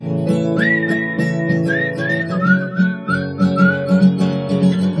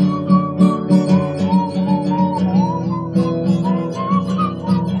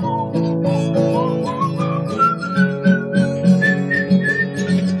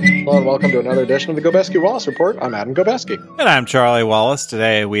Hello and welcome to another edition of the Gobeski-Wallace Report. I'm Adam Gobeski. And I'm Charlie Wallace.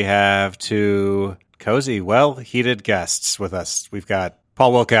 Today we have two cozy, well-heated guests with us. We've got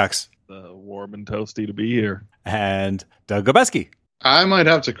Paul Wilcox. Warm and toasty to be here. And Doug Gobeski. I might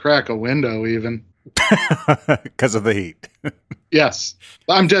have to crack a window even. Because of the heat. Yes.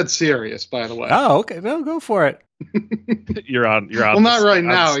 I'm dead serious, by the way. Oh, okay. No, go for it. You're on. Well, not right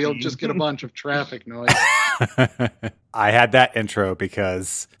now. You'll just get a bunch of traffic noise. I had that intro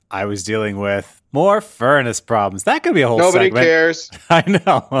because I was dealing with more furnace problems. That could be a whole Nobody segment. cares. I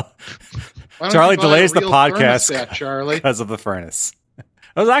know. Charlie delays the podcast Charlie. because of the furnace. It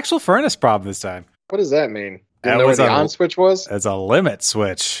was an actual furnace problem this time. What does that mean? That You know where was the a- on switch was? It's a limit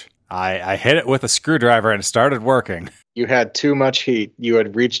switch. I hit it with a screwdriver and it started working. You had too much heat. You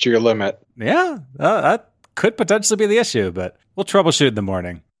had reached your limit. Yeah, that could potentially be the issue, but we'll troubleshoot in the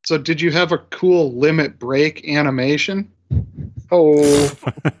morning. So did you have a cool limit break animation? Oh.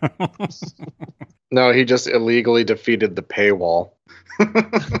 No, he just illegally defeated the paywall.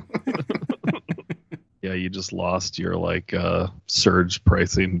 Yeah, you just lost your surge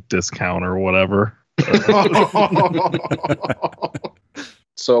pricing discount or whatever.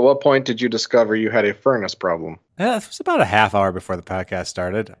 So at what point did you discover you had a furnace problem? Yeah, it was about a half hour before the podcast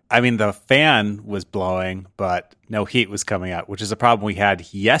started. I mean, the fan was blowing, but no heat was coming out, which is a problem we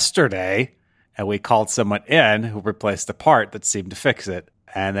had yesterday. And we called someone in who replaced the part that seemed to fix it.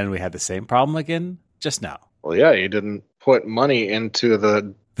 And then we had the same problem again just now. Well, yeah, you didn't put money into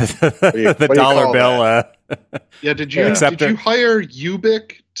the... The what do you dollar call bill. Yeah, did you hire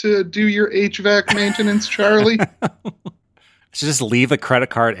Ubic to do your HVAC maintenance, Charlie? I should just leave a credit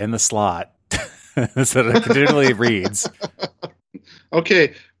card in the slot so that it continually reads.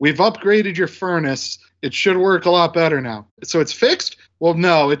 Okay, we've upgraded your furnace. It should work a lot better now. So it's fixed? Well,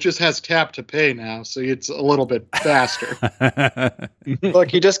 no, it just has tap to pay now, so it's a little bit faster.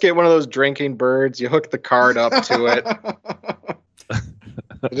 Look, you just get one of those drinking birds. You hook the card up to it.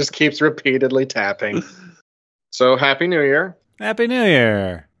 It just keeps repeatedly tapping. So, Happy New Year. Happy New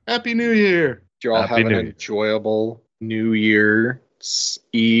Year. Happy New Year. Did you all Happy have an New Year. enjoyable New Year's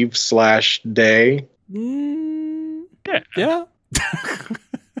Eve/day? Yeah.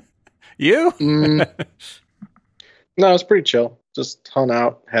 You? No, it was pretty chill. Just hung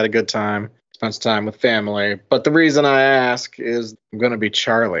out, had a good time, spent some time with family. But the reason I ask is I'm going to be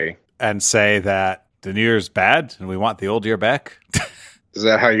Charlie. And say that the New Year's bad and we want the old year back? Is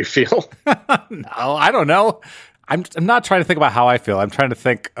that how you feel? No, I don't know. I'm not trying to think about how I feel. I'm trying to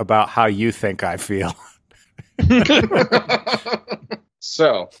think about how you think I feel.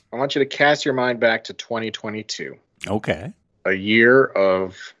 So, I want you to cast your mind back to 2022. Okay. A year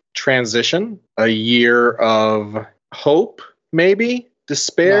of transition, a year of hope, maybe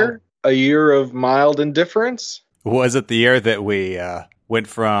despair, a year of mild indifference. Was it the year that we went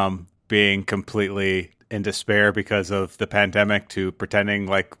from being completely in despair because of the pandemic to pretending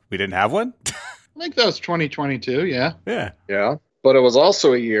like we didn't have one? I think that was 2022, yeah. Yeah. Yeah. But it was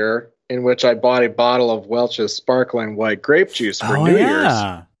also a year in which I bought a bottle of Welch's sparkling white grape juice for New Year's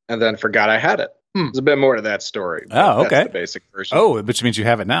and then forgot I had it. There's a bit more to that story. But Oh, okay. That's the basic version. Oh, which means you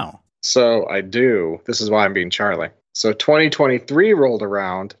have it now. So I do. This is why I'm being Charlie. So 2023 rolled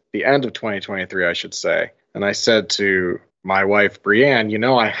around, the end of 2023, I should say. And I said to my wife, Brienne,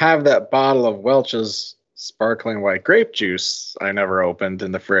 I have that bottle of Welch's sparkling white grape juice I never opened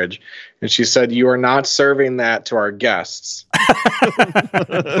in the fridge. And she said, you are not serving that to our guests.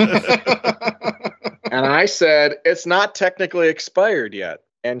 And I said, it's not technically expired yet.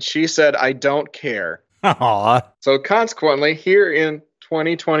 And she said, I don't care. Aw. So consequently, here in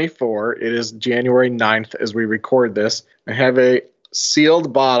 2024, it is January 9th as we record this. I have a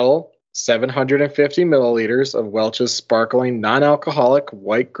sealed bottle, 750 milliliters of Welch's sparkling non-alcoholic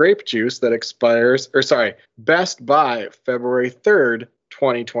white grape juice that expires, best by February 3rd,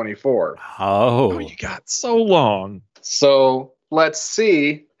 2024. Oh. You got so long. So let's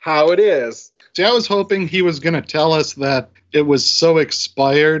see how it is. See, I was hoping he was going to tell us that it was so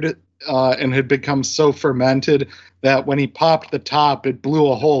expired and had become so fermented that when he popped the top, it blew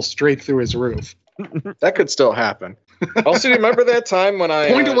a hole straight through his roof. That could still happen. Also, do you remember that time when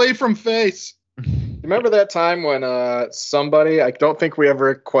I... Point away from face. Remember that time when somebody, I don't think we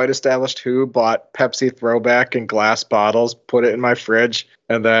ever quite established who, bought Pepsi Throwback in glass bottles, put it in my fridge,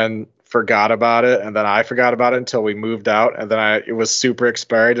 and then forgot about it, and then I forgot about it until we moved out, and then it was super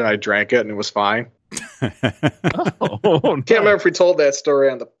expired, and I drank it, and it was fine. Can't remember if we told that story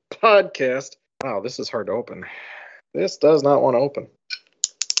on the podcast. Wow, this is hard to open. This does not want to open.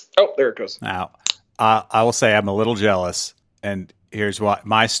 Oh, there it goes. Now, I will say I'm a little jealous, and here's why.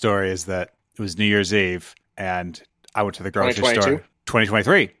 My story is that it was New Year's Eve, and I went to the grocery 2022? store.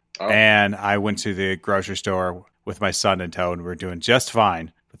 2023. Oh. And I went to the grocery store with my son in tow, and we were doing just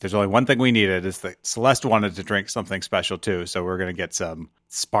fine. But there's only one thing we needed, is that Celeste wanted to drink something special too. So we're going to get some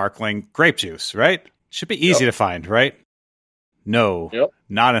sparkling grape juice, right? Should be easy to find, right? No,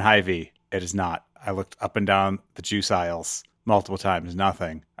 not in Hy-Vee. It is not. I looked up and down the juice aisles multiple times.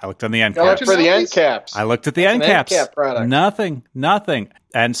 Nothing. I looked on the end caps. For the end caps. I looked at the end caps. End cap product. Nothing.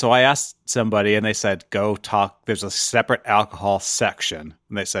 And so I asked somebody, and they said, go talk. There's a separate alcohol section.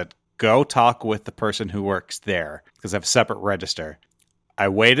 And they said, go talk with the person who works there, because I have a separate register. I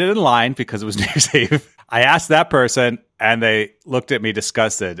waited in line because it was New Year's Eve. I asked that person, and they looked at me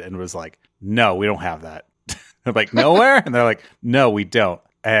disgusted and was like, no, we don't have that. I'm like, nowhere? And they're like, no, we don't.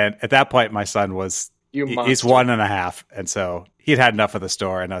 And at that point, my son was, he's 1.5. And so he'd had enough of the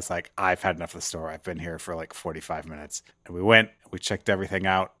store. And I was like, I've had enough of the store. I've been here for like 45 minutes. And we went, we checked everything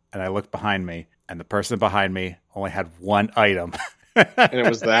out. And I looked behind me, and the person behind me only had one item. And it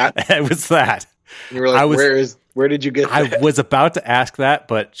was that? It was that. And you were like, where did you get that? I was about to ask that,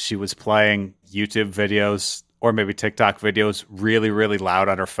 but she was playing YouTube videos or maybe TikTok videos really, really loud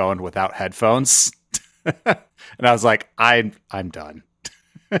on her phone without headphones. And I was like, I'm done.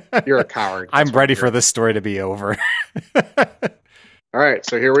 You're a coward. I'm ready for this story to be over. All right,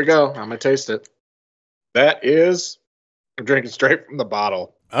 so here we go. I'm going to taste it. That is, I'm drinking straight from the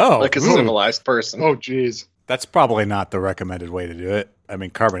bottle. Oh. Like a civilized person. Oh, geez. That's probably not the recommended way to do it. I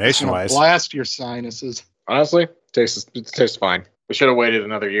mean, carbonation-wise. Blast your sinuses. Honestly, it tastes fine. We should have waited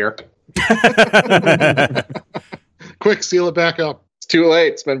another year. Quick, seal it back up. It's too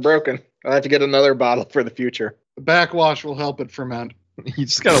late. It's been broken. I'll have to get another bottle for the future. The backwash will help it ferment. You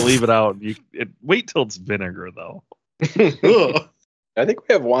just got to leave it out. Wait till it's vinegar, though. Ugh. I think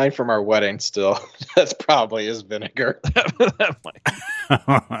we have wine from our wedding still. That's probably is vinegar. That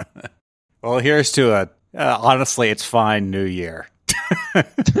might. Well, here's to a honestly, it's fine New Year.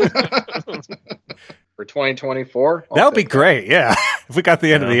 For 2024? That would be great, yeah. If we got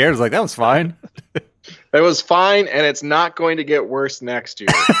the end of the year, it's like, that was fine. It was fine, and it's not going to get worse next year.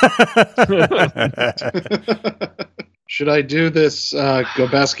 Should I do this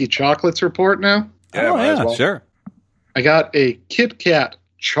Gobeski chocolates report now? Yeah, sure. I got a Kit Kat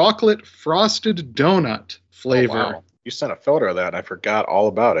chocolate frosted donut flavor. Oh, wow. You sent a photo of that, and I forgot all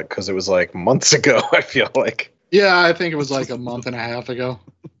about it because it was like months ago, I feel like. Yeah, I think it was like a month and a half ago.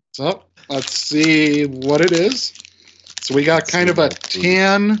 So let's see what it is. So we got kind of a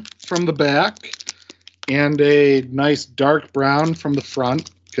tan from the back and a nice dark brown from the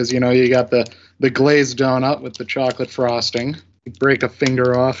front because, you know, you got the glazed donut with the chocolate frosting. Break a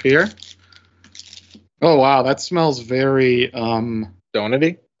finger off here. Oh, wow. That smells very...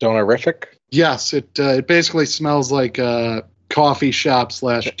 Donut-y? Donorific? Yes, it basically smells like a coffee shop /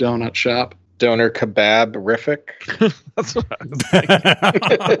 donut shop. Donor kebab-rific? That's what I was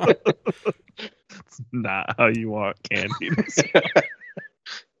thinking. It's not how you want candy.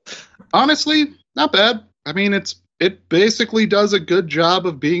 Honestly, not bad. I mean, it basically does a good job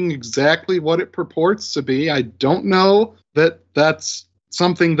of being exactly what it purports to be. I don't know that that's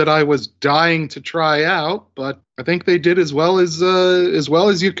something that I was dying to try out, but I think they did as well as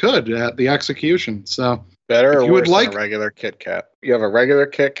you could at the execution. So better or worse than a regular Kit Kat? You have a regular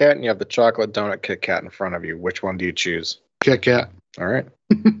Kit Kat and you have the chocolate donut Kit Kat in front of you. Which one do you choose? Kit Kat. All right.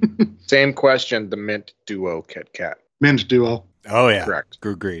 Same question, the Mint Duo Kit Kat. Mint Duo. Oh, yeah. Correct.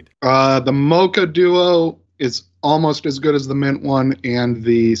 Agreed. The Mocha Duo is almost as good as the mint one, and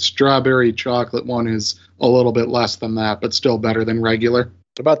the strawberry chocolate one is a little bit less than that, but still better than regular.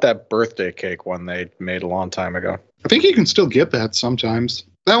 What about that birthday cake one they made a long time ago? I think you can still get that sometimes.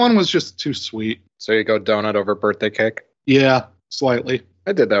 That one was just too sweet. So you go donut over birthday cake? Yeah, slightly.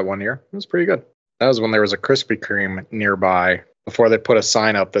 I did that one year. It was pretty good. That was when there was a Krispy Kreme nearby before they put a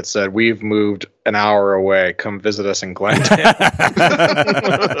sign up that said, "We've moved an hour away. Come visit us in Glendale."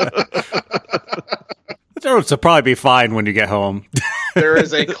 It'll probably be fine when you get home. There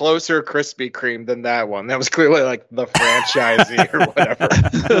is a closer Krispy Kreme than that one. That was clearly like the franchisee or whatever.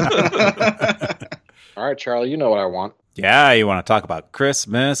 All right, Charlie, you know what I want. Yeah, you want to talk about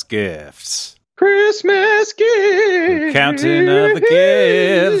Christmas gifts. Christmas gifts. Counting of the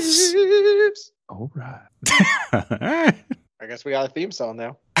gifts. All right. I guess we got a theme song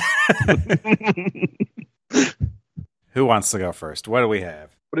now. Who wants to go first? What do we have?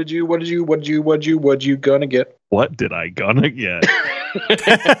 What did you gonna get? What did I gonna get?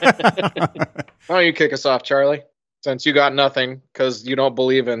 Why don't you kick us off, Charlie? Since you got nothing because you don't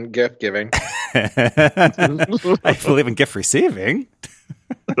believe in gift giving. I believe in gift receiving.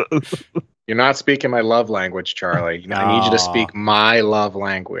 You're not speaking my love language, Charlie. I need you to speak my love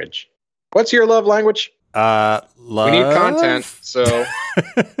language. What's your love language? Love. We need content, so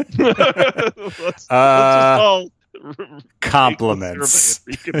Let's just all compliments.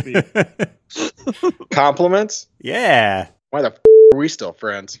 Compliments? Yeah. Why the are we still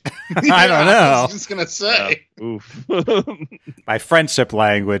friends? I don't know. I was just gonna say. Yeah. Oof. My friendship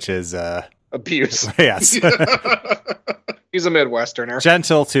language is Abuse. yes. He's a Midwesterner.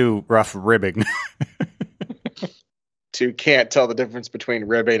 Gentle to rough ribbing. To can't tell the difference between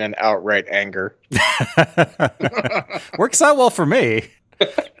ribbing and outright anger. Works out well for me.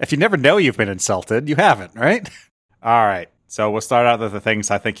 If you never know you've been insulted, you haven't, right? All right. So we'll start out with the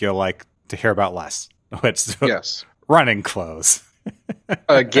things I think you'll like to hear about less. Which Yes. running clothes.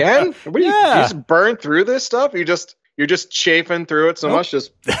 Again? What do you Yeah. just burn through this stuff? You're just chafing through it so Nope. much,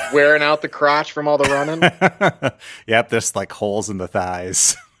 just wearing out the crotch from all the running. Yep, there's like holes in the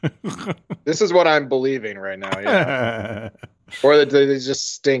thighs. This is what I'm believing right now, yeah. Or that they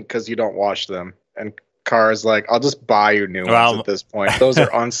just stink because you don't wash them. And Cara's like, I'll just buy you new ones at this point. Those are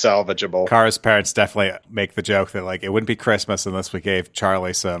unsalvageable. Cara's parents definitely make the joke that like it wouldn't be Christmas unless we gave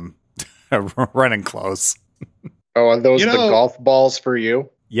Charlie some running clothes. Oh, are those You the know- golf balls for you?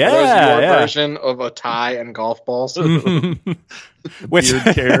 Yeah, Are those your yeah. version of a tie and golf balls? Which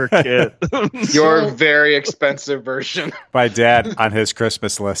Beard care kit. Your very expensive version. my dad on his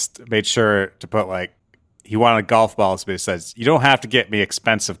Christmas list made sure to put like he wanted golf balls, but he says you don't have to get me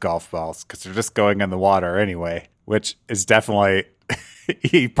expensive golf balls because they're just going in the water anyway. Which is definitely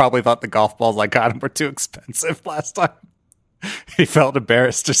he probably thought the golf balls I got him were too expensive last time. He felt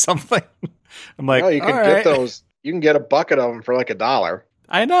embarrassed or something. I'm like, No, you can all get right. those. You can get a bucket of them for like $1.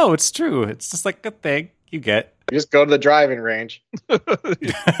 I know it's true. It's just like a thing you get. You just go to the driving range.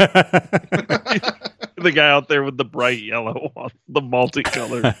 The guy out there with the bright yellow one, the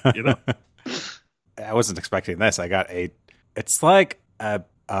multicolored, you know. I wasn't expecting this. I got it's like a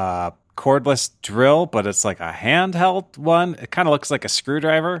cordless drill, but it's like a handheld one. It kind of looks like a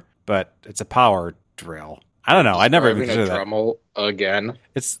screwdriver, but it's a power drill. I don't know. I never even Describing considered a that. Dremel again.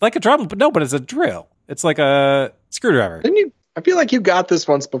 It's like a Dremel, but no, but it's a drill. It's like a screwdriver. Didn't you? I feel like you got this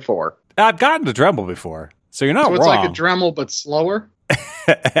once before. I've gotten a Dremel before, so you're not So it's wrong. like a Dremel but slower.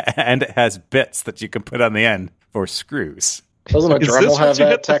 And it has bits that you can put on the end for screws. Doesn't a Is Dremel this have what you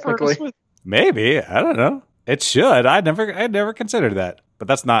that hit the technically? furnace with? Maybe. I don't know. It should. I never considered that. But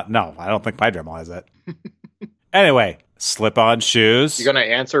that's not, no, I don't think my Dremel has that. Anyway, slip-on shoes. You gonna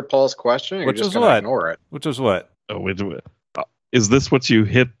answer Paul's question? Or Which you're just is gonna what? ignore it. Which was what? Oh, wait a minute. Is this what you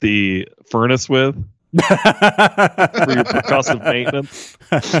hit the furnace with for your percussive maintenance?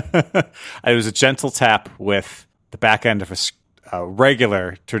 It was a gentle tap with the back end of a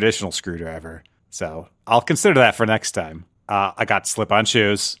regular traditional screwdriver. So I'll consider that for next time. I got slip-on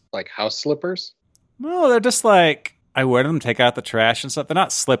shoes. Like house slippers? No, they're just like, I wear them, take out the trash and stuff. They're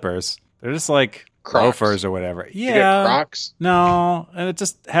not slippers. They're just like Crocs. loafers or whatever. You Yeah. get Crocs? No, and it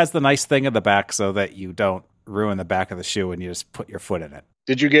just has the nice thing at the back so that you don't ruin the back of the shoe when you just put your foot in it.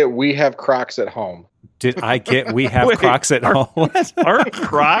 Did you get We Have Crocs at Home? Did I get We Have Wait, Crocs at home? What? Aren't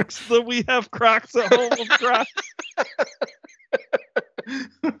Crocs that we have Crocs at home with Crocs?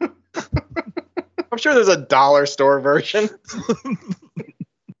 I'm sure there's a dollar store version.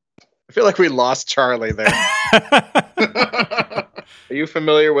 I feel like we lost Charlie there. Are you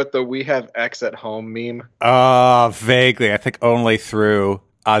familiar with the We Have X at Home meme? Vaguely. I think only through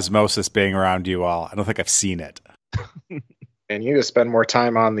osmosis being around you all. I don't think I've seen it. And you need to spend more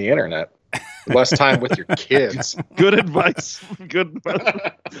time on the internet. Less time with your kids. Good advice. Good.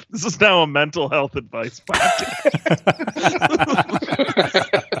 This is now a mental health advice podcast.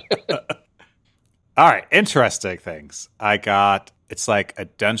 All right, interesting things. I got, it's like a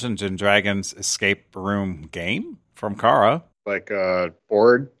Dungeons and Dragons escape room game from Kara. Like a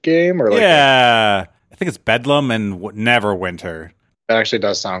board game? Or like Yeah. I think it's Bedlam and Neverwinter. that actually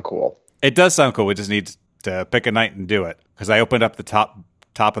does sound cool. It does sound cool. We just need to pick a night and do it. Because I opened up the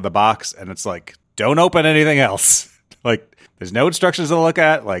top of the box and it's like, don't open anything else. Like, there's no instructions to look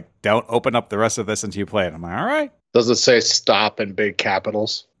at. Like, don't open up the rest of this until you play it. I'm like, all right. Does it say stop in big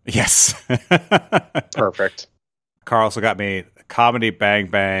capitals? Yes. Perfect. Carl also got me a Comedy Bang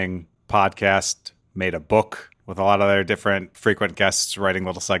Bang podcast, made a book with a lot of their different frequent guests writing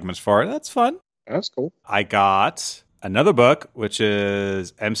little segments for it. That's fun. That's cool. I got another book, which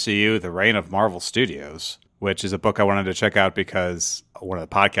is MCU, The Reign of Marvel Studios, which is a book I wanted to check out because one of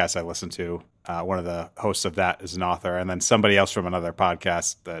the podcasts I listen to, one of the hosts of that is an author, and then somebody else from another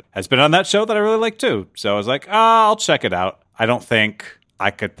podcast that has been on that show that I really like too. So I was like, I'll check it out. I don't think I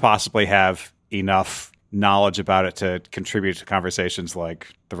could possibly have enough knowledge about it to contribute to conversations like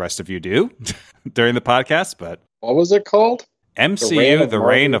the rest of you do during the podcast, but What was it called? MCU, The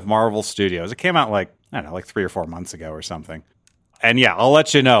Reign of Marvel Studios. It came out like 3 or 4 months ago or something. And yeah, I'll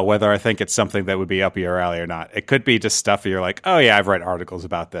let you know whether I think it's something that would be up your alley or not. It could be just stuff you're like, oh yeah, I've read articles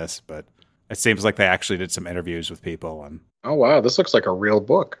about this, but it seems like they actually did some interviews with people. And oh wow, this looks like a real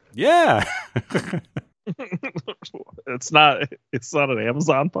book. yeah. It's not an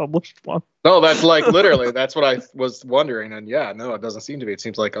Amazon published one. No, that's like literally, that's what I was wondering. And yeah, no, it doesn't seem to be. It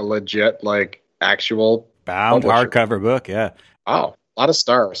seems like a legit, like actual Bound publisher. hardcover book, yeah. Wow, a lot of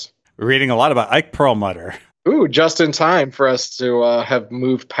stars. We're reading a lot about Ike Perlmutter. Ooh, just in time for us to have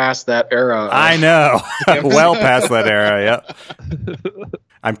moved past that era. I know. Well past that era, yep.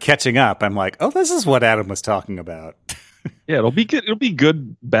 I'm catching up. I'm like, oh, this is what Adam was talking about. Yeah, it'll be good. It'll be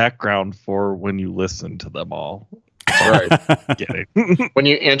good background for when you listen to them all. Right. Get it. When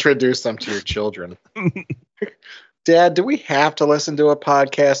you introduce them to your children. Dad, do we have to listen to a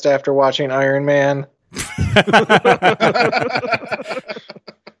podcast after watching Iron Man?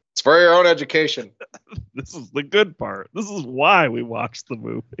 It's for your own education. This is the good part. This is why we watched the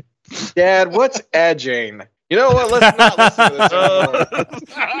movie. Dad, what's edging? You know what? Let's not listen to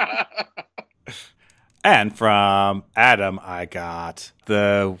this anymore. And from Adam, I got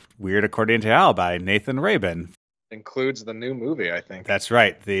The Weird According to Al by Nathan Rabin. Includes the new movie, I think. That's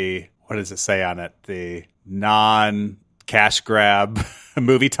right. What does it say on it? The non-cash grab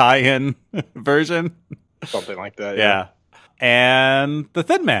movie tie-in version? Something like that. Yeah. And The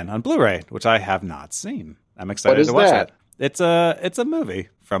Thin Man on Blu-ray, which I have not seen. I'm excited to watch it. It's a movie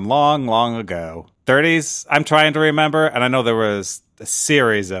from long, long ago. 30s, I'm trying to remember, and I know there was a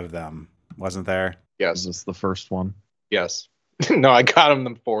series of them, wasn't there? Yes. Is this the first one? Yes. No, I got him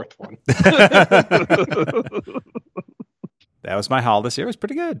the fourth one. That was my haul this year. It was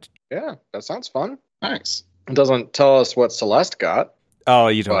pretty good. Yeah, that sounds fun. Nice. It doesn't tell us what Celeste got. Oh,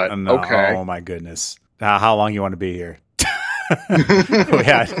 you don't But, know. okay. Oh, my goodness. How long you want to be here? We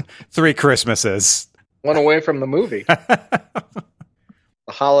had 3 Christmases. One away from the movie. The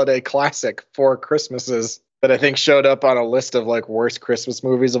holiday classic, 4 Christmases, that I think showed up on a list of like worst Christmas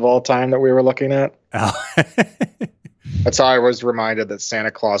movies of all time that we were looking at. Oh. That's how I was reminded that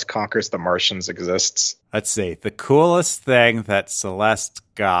Santa Claus Conquers the Martians exists. Let's see. The coolest thing that Celeste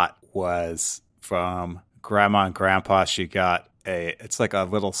got was from Grandma and Grandpa. She got it's like a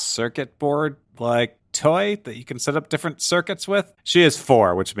little circuit board like toy that you can set up different circuits with. She is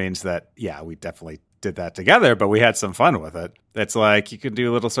 4, which means that, yeah, we definitely did that together, but we had some fun with it. It's like you can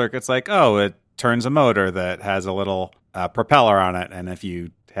do little circuits like, oh, it turns a motor that has a little propeller on it. And if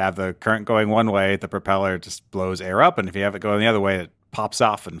you have the current going one way, the propeller just blows air up. And if you have it going the other way, it pops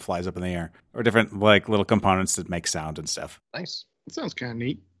off and flies up in the air. Or different like little components that make sound and stuff. Nice. That sounds kind of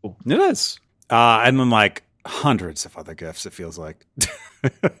neat. It is. And then like hundreds of other gifts, it feels like.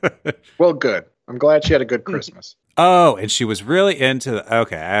 Well, good. I'm glad she had a good Christmas. Oh, and she was really into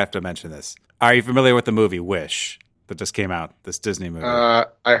okay, I have to mention this. Are you familiar with the movie Wish that just came out, this Disney movie? I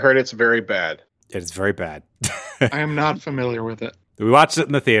heard it's very bad. It is very bad. I am not familiar with it. We watched it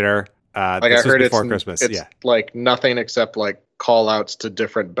in the theater. Like this I heard was before it's Christmas. It's Yeah, like nothing except like call outs to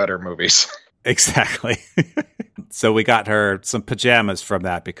different better movies. exactly. So we got her some pajamas from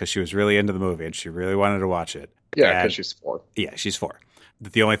that because she was really into the movie and she really wanted to watch it. Yeah, And- because she's 4. Yeah, she's 4.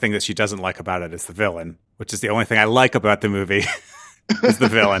 The only thing that she doesn't like about it is the villain, which is the only thing I like about the movie is the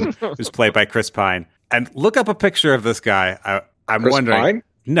villain, who's played by Chris Pine. And look up a picture of this guy. I'm Chris wondering. Pine?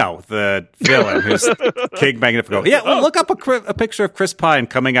 No, the villain who's King Magnifico. Yeah, well, look up a picture of Chris Pine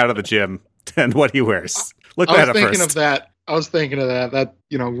coming out of the gym and what he wears. Look I that was up thinking first. of that. I was thinking of that,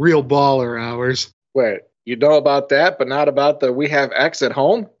 real baller hours. Wait, you know about that, but not about the We Have X at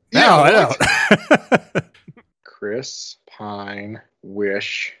Home? No, Yeah, I don't. Chris Pine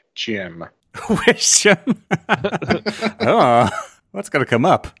Wish Jim. Wish him. Oh, what's going to come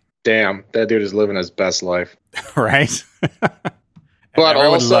up? Damn, that dude is living his best life. Right? But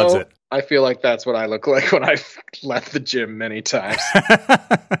everyone loves also, it. I feel like that's what I look like when I've left the gym many times.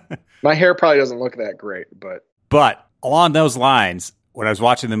 My hair probably doesn't look that great, but But along those lines, when I was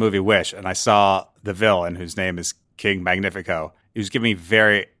watching the movie Wish and I saw the villain, whose name is King Magnifico, he was giving me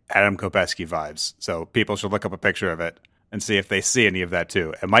very Adam Kopecky vibes. So people should look up a picture of it and see if they see any of that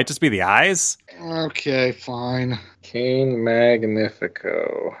too. It might just be the eyes. Okay, fine. King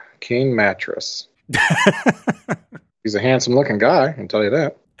Magnifico. King Mattress. He's a handsome looking guy, I can tell you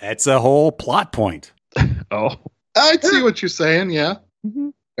that. It's a whole plot point. Oh, I see what you're saying. Yeah.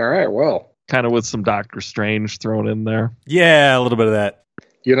 All right, well, kind of with some Doctor Strange thrown in there. Yeah, a little bit of that.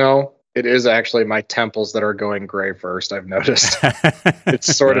 you know, it is actually my temples that are going gray first, I've noticed.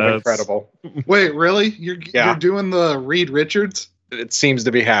 It's sort of That's- incredible. Wait, really? You're Yeah. doing the Reed Richards? It seems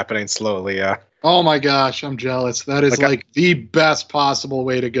to be happening slowly, yeah. Oh my gosh, I'm jealous. That is Like like the best possible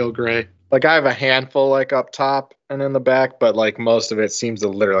way to go gray. Like I have a handful like up top and in the back, but like most of it seems to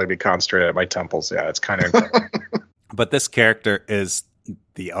literally be concentrated at my temples. Yeah, it's kind of incredible. But this character is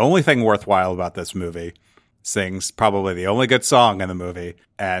the only thing worthwhile about this movie. Sings probably the only good song in the movie,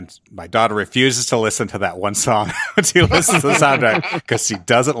 and my daughter refuses to listen to that one song when she listens to the soundtrack because she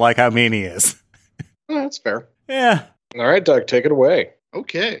doesn't like how mean he is. Well, that's fair. Yeah. All right, Doug, take it away.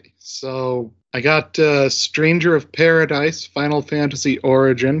 Okay, so I got Stranger of Paradise Final Fantasy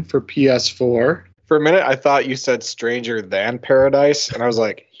Origin for PS4. For a minute, I thought you said Stranger Than Paradise, and I was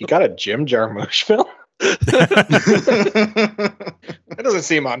like, you got a Jim Jarmusch film? That doesn't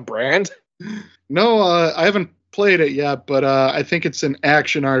seem on brand. No, I haven't played it yet, but I think it's an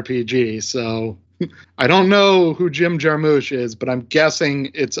action RPG, so I don't know who Jim Jarmusch is, but I'm guessing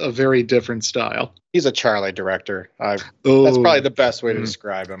it's a very different style. He's a Charlie director. That's probably the best way to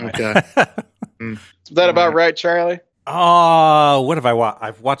describe him. Okay. Is that about right, Charlie? Oh, what have I watched?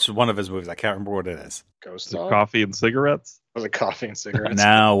 I've watched one of his movies. I can't remember what it is. Ghost Is it Dog? Coffee and Cigarettes? Was it Coffee and Cigarettes?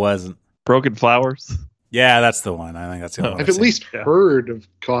 No, it wasn't. Broken Flowers? Yeah, that's the one. I think that's the only one. I've at least heard of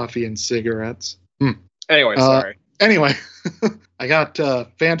Coffee and Cigarettes. Anyway, sorry. Anyway, I got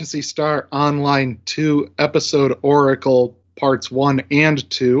Phantasy Star Online 2 Episode Oracle Parts 1 and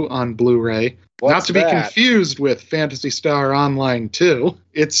 2 on Blu-ray. What's Not to be that? confused with Phantasy Star Online 2.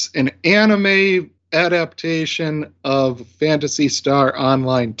 It's an anime adaptation of Phantasy Star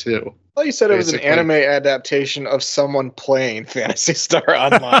Online 2. Well, you said it was an Basically. anime adaptation of someone playing Phantasy Star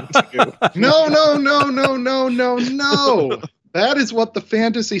Online too. No. That is what the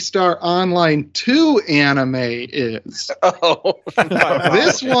Phantasy Star Online 2 anime is. Oh,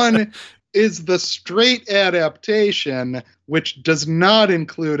 This one is the straight adaptation, which does not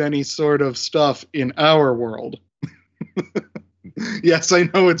include any sort of stuff in our world. Yes, I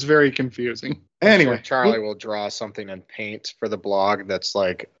know it's very confusing. Anyway, Charlie will draw something in paint for the blog that's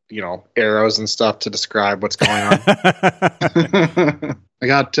like, arrows and stuff to describe what's going on. I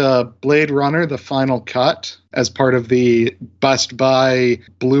got Blade Runner, the final cut, as part of the Best Buy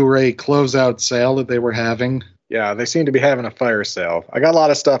Blu-ray closeout sale that they were having. Yeah, they seem to be having a fire sale. I got a lot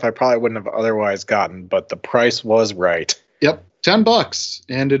of stuff I probably wouldn't have otherwise gotten, but the price was right. Yep, $10,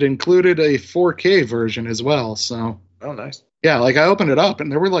 and it included a 4K version as well. So, Oh, nice. yeah, like I opened it up, and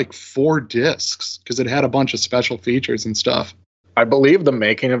there were like 4 discs because it had a bunch of special features and stuff. I believe the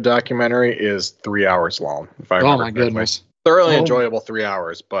making of documentary is 3 hours long. If I Oh remember my correctly. goodness! Thoroughly Oh. enjoyable 3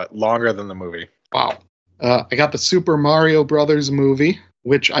 hours, but longer than the movie. Wow. I got the Super Mario Brothers movie,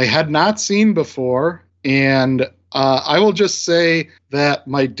 which I had not seen before. And I will just say that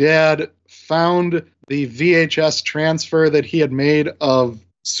my dad found the VHS transfer that he had made of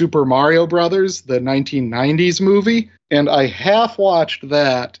Super Mario Brothers, the 1990s movie. And I half watched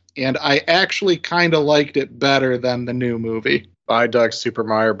that, and I actually kind of liked it better than the new movie. Buy Doug Super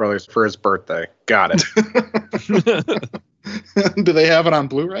Mario Brothers for his birthday. Got it. Do they have it on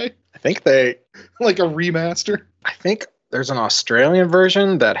Blu-ray? I think Like a remaster? there's an Australian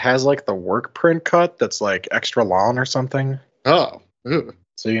version that has like the work print cut that's like extra long or something. Oh. Ew.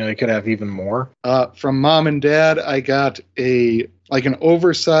 So, you could have even more. From Mom and Dad, I got an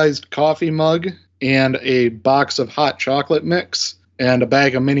oversized coffee mug and a box of hot chocolate mix and a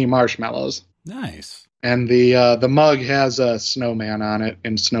bag of mini marshmallows. Nice. And the mug has a snowman on it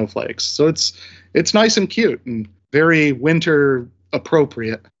and snowflakes. So it's nice and cute and very winter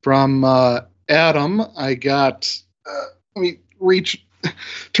appropriate. From Adam, I got let me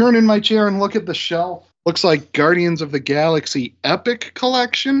turn in my chair and look at the shelf. Looks like Guardians of the Galaxy Epic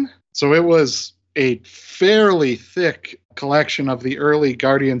Collection. So it was a fairly thick collection of the early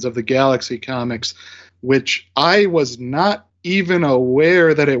Guardians of the Galaxy comics, which I was not even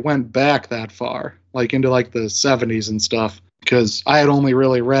aware that it went back that far, like into like the 70s and stuff, because I had only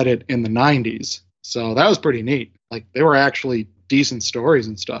really read it in the 90s. So that was pretty neat. Like they were actually decent stories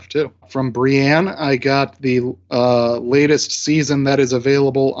and stuff too. From Brienne, I got the latest season that is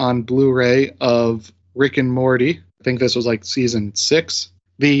available on Blu-ray of Rick and Morty. I think this was like season 6.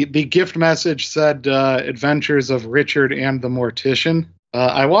 The gift message said Adventures of Richard and the Mortician.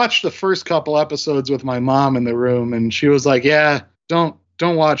 I watched the first couple episodes with my mom in the room, and she was like, "Yeah, don't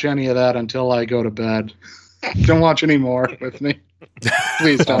watch any of that until I go to bed. Don't watch any more with me,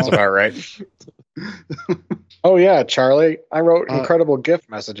 please Sounds don't." about right. Oh, yeah, Charlie. I wrote incredible gift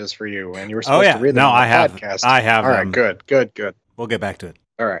messages for you, and you were supposed to read them No, on the I have. podcast. I have. All right, good. We'll get back to it.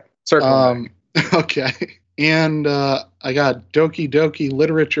 All right. Circle back. Okay. And I got Doki Doki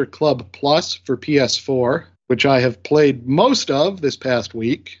Literature Club Plus for PS4, which I have played most of this past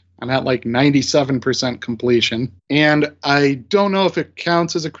week. I'm at like 97% completion. And I don't know if it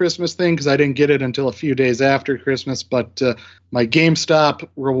counts as a Christmas thing because I didn't get it until a few days after Christmas, but my GameStop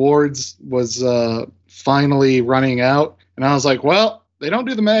rewards was finally running out. And I was like, well, they don't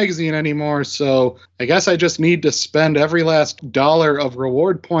do the magazine anymore, so I guess I just need to spend every last dollar of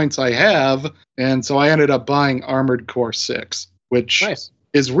reward points I have. And so I ended up buying Armored Core 6, which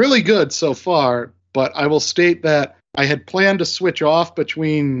is really good so far. But I will state that I had planned to switch off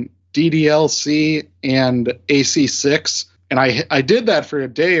between DDLC and AC6, and I did that for a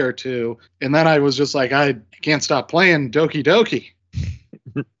day or two, and then I was just like, I can't stop playing Doki Doki.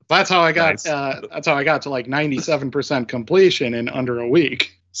 That's how I got. Nice. That's how I got to like 97% completion in under a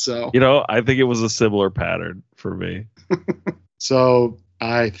week. So I think it was a similar pattern for me. So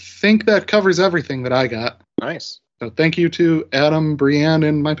I think that covers everything that I got. Nice. So thank you to Adam, Brienne,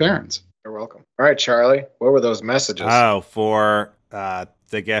 and my parents. You're welcome. All right, Charlie, what were those messages? Oh, for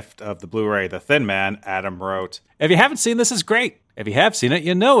the gift of the Blu-ray, The Thin Man, Adam wrote, if you haven't seen this, it's great. If you have seen it,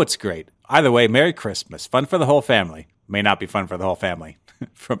 you know it's great. Either way, Merry Christmas. Fun for the whole family. May not be fun for the whole family.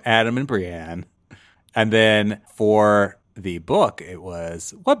 From Adam and Brienne. And then for the book, it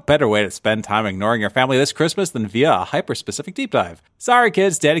was, what better way to spend time ignoring your family this Christmas than via a hyper-specific deep dive? Sorry,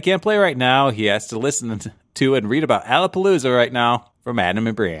 kids, Daddy can't play right now. He has to listen to and read about Alapalooza right now. From Adam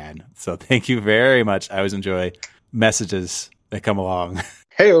and Brienne. So thank you very much. I always enjoy messages that come along.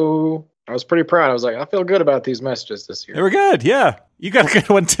 Hey-o. I was pretty proud. I was like, I feel good about these messages this year. They were good, yeah. You got a good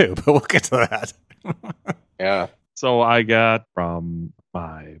one too, but we'll get to that. Yeah. So I got from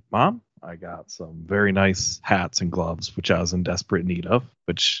my mom, I got some very nice hats and gloves, which I was in desperate need of,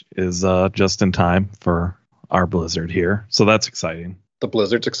 which is just in time for our blizzard here. So that's exciting. The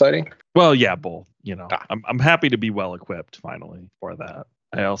blizzard's exciting? Well, yeah, both. I'm happy to be well equipped finally for that.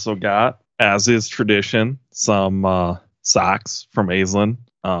 I also got, as is tradition, some socks from Aislinn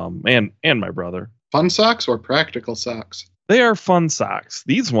and my brother. Fun socks or practical socks? They are fun socks.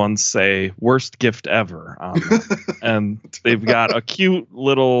 These ones say worst gift ever on them. And they've got a cute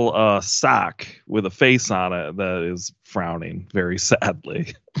little sock with a face on it that is frowning very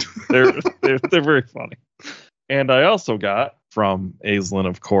sadly. They're very funny. And I also got from Aislinn,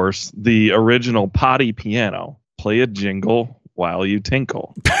 of course, the original potty piano. Play a jingle while you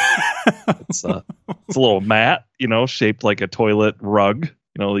tinkle. It's a little mat, shaped like a toilet rug,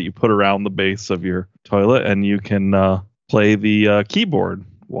 that you put around the base of your toilet, and you can play the keyboard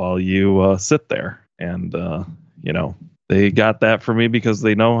while you sit there. And, they got that for me because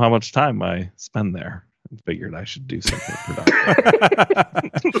they know how much time I spend there. I figured I should do something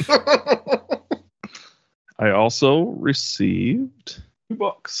productive. I also received 2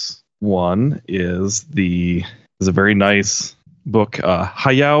 books. One is a very nice book,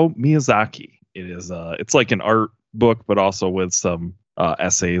 Hayao Miyazaki. It's like an art book, but also with some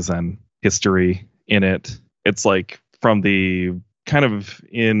essays and history in it. It's like from the kind of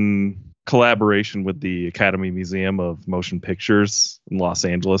in collaboration with the Academy Museum of Motion Pictures in Los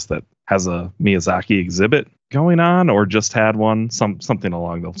Angeles that has a Miyazaki exhibit going on, or just had one, something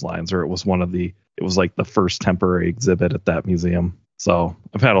along those lines, or it was like the first temporary exhibit at that museum. So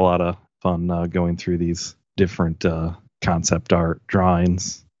I've had a lot of fun going through these different concept art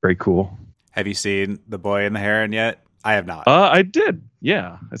drawings. Very cool. Have you seen The Boy and the Heron yet? I have not. I did.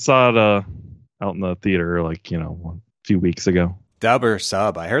 Yeah. I saw it out in the theater a few weeks ago. Dub or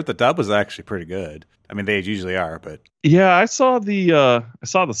sub? I heard the dub was actually pretty good. I mean, they usually are, but yeah, I saw the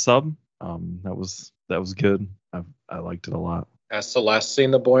sub. That was good. I liked it a lot. Has Celeste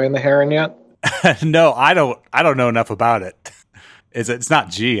seen The Boy and the Heron yet? No, I don't know enough about it. It's not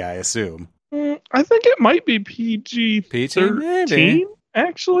G, I assume. I think it might be PG-13,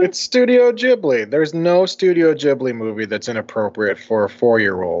 actually. It's Studio Ghibli. There's no Studio Ghibli movie that's inappropriate for a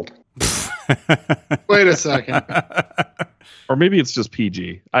 4-year-old. Wait a second. Or maybe it's just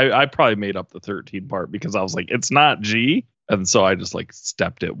PG. I probably made up the 13 part because I was like, it's not G. And so I just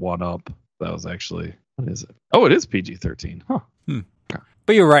stepped it one up. That was actually, what is it? Oh, it is PG-13. Huh.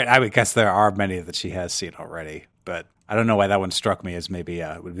 But you're right. I would guess there are many that she has seen already. But I don't know why that one struck me as maybe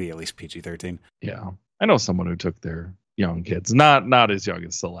would be at least PG-13. Yeah. I know someone who took their young kids, not as young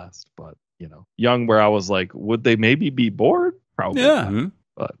as Celeste, but, young where I was like, would they maybe be bored? Probably. Yeah. Mm-hmm.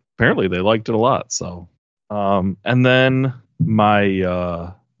 But apparently they liked it a lot. So, and then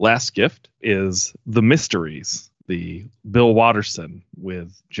my last gift is The Mysteries, the Bill Watterson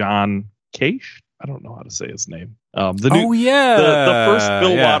with John Cage. I don't know how to say his name. The first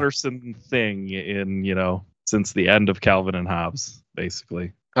Bill Watterson thing in, since the end of Calvin and Hobbes,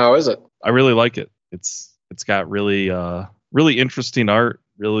 basically. How is it? I really like it. It's got really interesting art.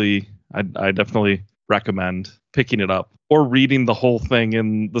 Really, I definitely recommend picking it up or reading the whole thing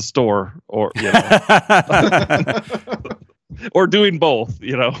in the store, or or doing both.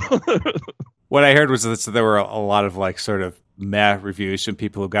 What I heard was that there were a lot of like sort of meh reviews from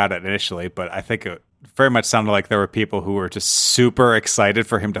people who got it initially, but I think it very much sounded like there were people who were just super excited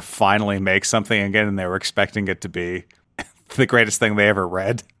for him to finally make something again, and they were expecting it to be the greatest thing they ever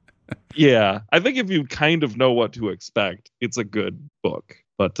read. Yeah, I think if you kind of know what to expect, it's a good book.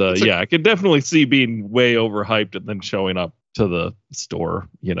 But I could definitely see being way overhyped and then showing up to the store,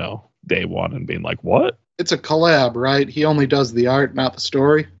 day one and being like, what? It's a collab, right? He only does the art, not the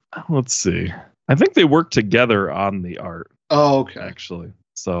story. Let's see. I think they work together on the art. Oh, okay. Actually.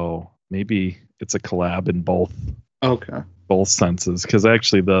 So maybe it's a collab in both senses. Because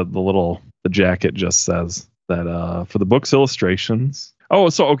actually the jacket just says that for the book's illustrations. Oh,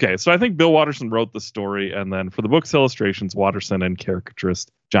 so okay. So I think Bill Watterson wrote the story, and then for the book's illustrations, Watterson and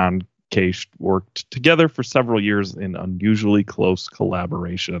caricaturist John Cage worked together for several years in unusually close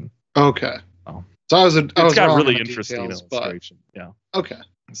collaboration. Okay. Oh. So I was got really interesting illustration. Yeah. Okay.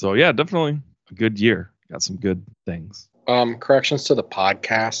 So yeah, definitely a good year. Got some good things. Corrections to the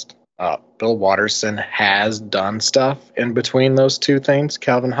podcast. Bill Watterson has done stuff in between those two things,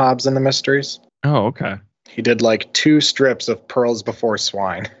 Calvin Hobbes and the Mysteries. Oh, okay. He did like 2 strips of Pearls Before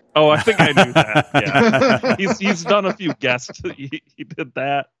Swine. Oh, I think I knew that. Yeah. he's done a few guests. He did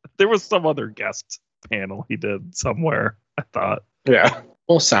that. There was some other guest panel he did somewhere, I thought. Yeah.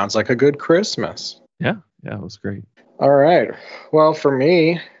 Well, sounds like a good Christmas. Yeah, it was great. All right. Well, for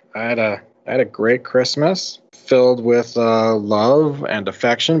me, I had a great Christmas filled with love and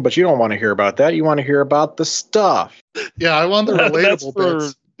affection, but you don't want to hear about that. You want to hear about the stuff. Yeah, I want the relatable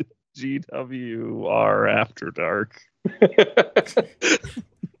bits. GWR After Dark.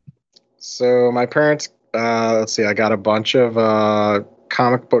 So my parents, let's see, I got a bunch of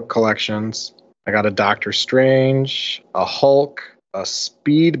comic book collections. I got a Doctor Strange, a Hulk, a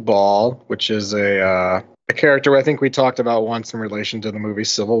Speedball, which is a character I think we talked about once in relation to the movie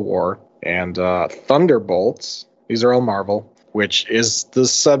Civil War, and Thunderbolts. These are all Marvel, which is the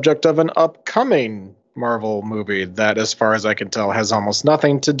subject of an upcoming Marvel movie that, as far as I can tell, has almost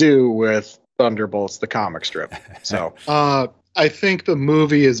nothing to do with Thunderbolts, the comic strip. So I think the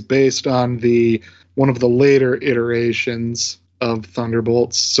movie is based on one of the later iterations of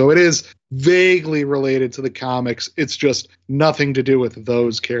Thunderbolts. So it is vaguely related to the comics. It's just nothing to do with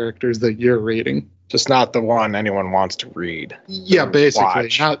those characters that you're reading. Just not the one anyone wants to read. Yeah, basically.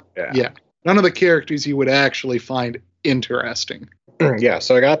 Yeah. None of the characters you would actually find interesting. Yeah,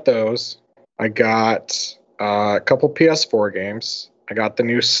 so I got those. I got a couple PS4 games. I got the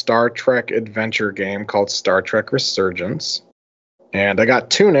new Star Trek adventure game called Star Trek Resurgence. And I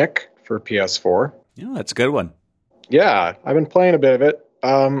got Tunic for PS4. Yeah, that's a good one. Yeah, I've been playing a bit of it.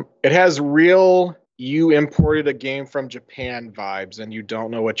 It has real you imported a game from Japan vibes and you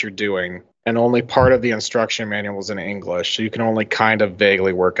don't know what you're doing. And only part of the instruction manual is in English, so you can only kind of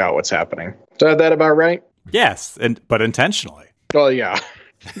vaguely work out what's happening. Did I have that about right? Yes, but intentionally. Well, yeah.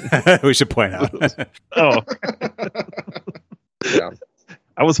 We should point out. Oh. Yeah.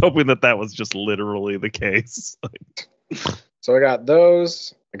 I was hoping that was just literally the case. So I got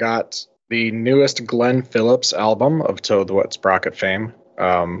those. I got the newest Glenn Phillips album of Toad the Wet Sprocket fame.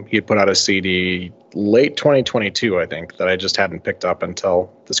 He put out a CD late 2022, I think, that I just hadn't picked up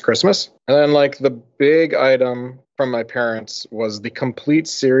until this Christmas. And then, like, the big item from my parents was the complete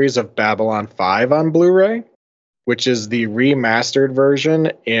series of Babylon 5 on Blu-ray, which is the remastered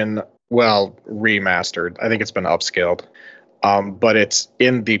version remastered. I think it's been upscaled. But it's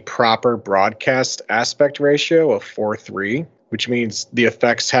in the proper broadcast aspect ratio of 4:3, which means the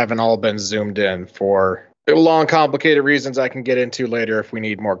effects haven't all been zoomed in for long, complicated reasons I can get into later if we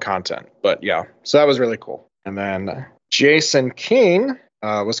need more content. But yeah, so that was really cool. And then Jason King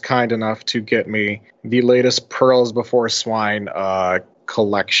was kind enough to get me the latest Pearls Before Swine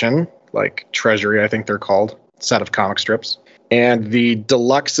collection, like Treasury, I think they're called, set of comic strips. And the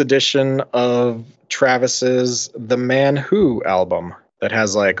deluxe edition of Travis's The Man Who album that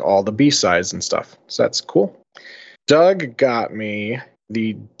has like all the B-sides and stuff. So that's cool. Doug got me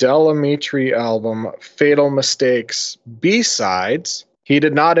the Delamitri album Fatal Mistakes B-sides. He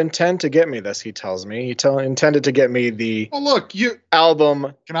did not intend to get me this, he tells me. He intended to get me the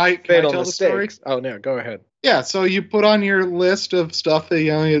album Can I Fatal tell Mistakes. The story? Oh, no, go ahead. Yeah, so you put on your list of stuff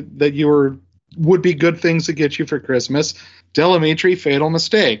that would be good things to get you for Christmas. Delamitri Fatal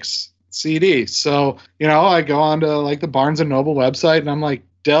Mistakes CD. So, I go on to like the Barnes and Noble website and I'm like,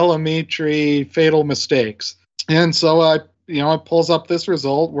 Delamitri Fatal Mistakes. And so it pulls up this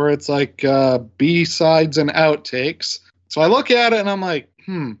result where it's like B-sides and outtakes. So I look at it and I'm like,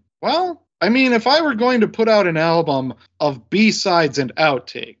 well, I mean, if I were going to put out an album of B-sides and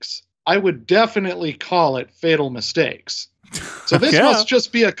outtakes, I would definitely call it Fatal Mistakes. So this must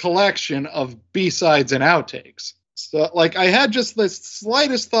just be a collection of B-sides and outtakes. So, like, I had just the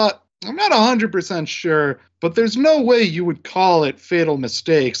slightest thought, I'm not 100% sure, but there's no way you would call it Fatal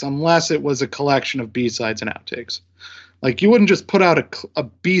Mistakes unless it was a collection of B-sides and outtakes. Like, you wouldn't just put out a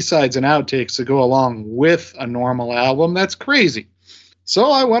B-sides and outtakes to go along with a normal album. That's crazy.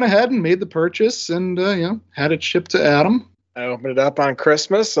 So I went ahead and made the purchase and, had it shipped to Adam. I opened it up on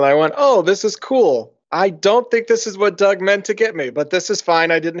Christmas and I went, oh, this is cool. I don't think this is what Doug meant to get me, but this is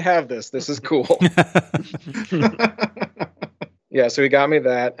fine. I didn't have this. This is cool. Yeah, so he got me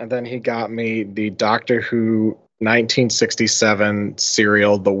that, and then he got me the Doctor Who 1967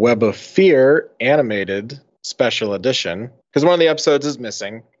 serial, The Web of Fear animated special edition, because one of the episodes is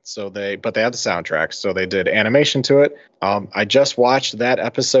missing. But they have the soundtrack, so they did animation to it. I just watched that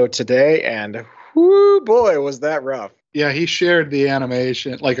episode today, and whoo, boy, was that rough. Yeah, he shared the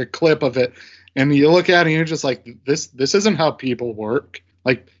animation, like a clip of it, and you look at it and you're just like, this isn't how people work.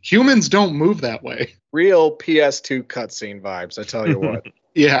 Like, humans don't move that way. Real PS2 cutscene vibes, I tell you what.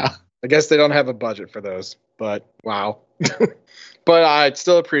 Yeah. I guess they don't have a budget for those, but wow. But I'd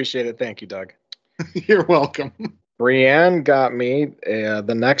still appreciate it. Thank you, Doug. You're welcome. Brienne got me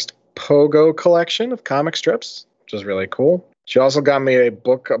the next Pogo collection of comic strips, which is really cool. She also got me a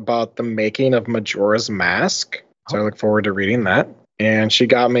book about the making of Majora's Mask, so I look forward to reading that. And she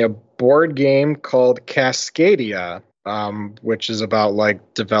got me a board game called Cascadia, which is about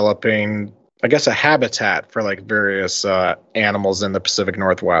like developing, I guess, a habitat for like various animals in the Pacific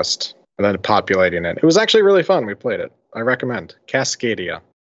Northwest and then populating it. It was actually really fun. We played it. I recommend Cascadia.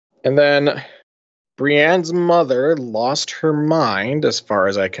 And then Brienne's mother lost her mind, as far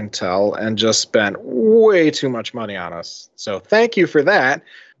as I can tell, and just spent way too much money on us. So thank you for that.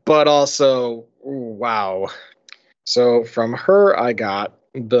 But also, wow. So from her, I got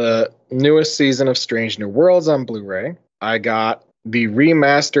the newest season of Strange New Worlds on Blu-ray. I got the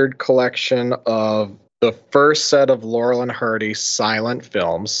remastered collection of the first set of Laurel and Hardy silent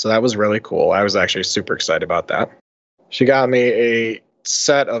films. So that was really cool. I was actually super excited about that. She got me a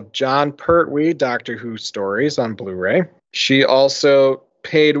set of John Pertwee Doctor Who stories on Blu-ray. She also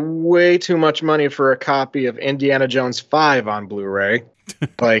paid way too much money for a copy of Indiana Jones 5 on Blu-ray.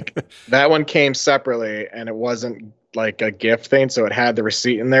 Like, that one came separately, and it wasn't like a gift thing, so it had the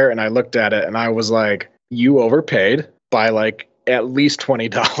receipt in there, and I looked at it, and I was like, you overpaid by like at least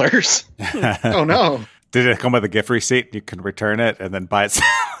 $20. Oh, no. Did it come with a gift receipt? You can return it and then buy it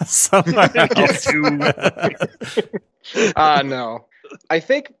somewhere else. No. I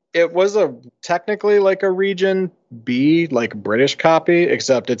think it was technically like a region B, like British copy,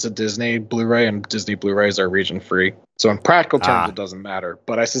 except it's a Disney Blu-ray, and Disney Blu-rays are region free. So in practical terms, it doesn't matter.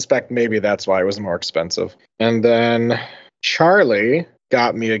 But I suspect maybe that's why it was more expensive. And then Charlie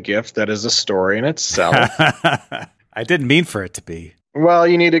got me a gift that is a story in itself. I didn't mean for it to be. Well,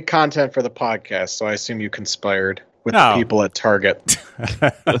 you needed content for the podcast, so I assume you conspired with the people at Target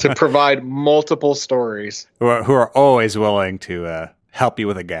to provide multiple stories. Who are always willing to help you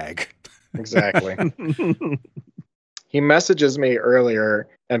with a gag. Exactly. He messages me earlier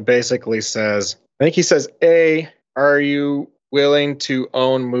and basically says, I think he says, A, are you willing to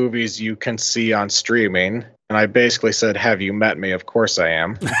own movies you can see on streaming? And I basically said, have you met me? Of course I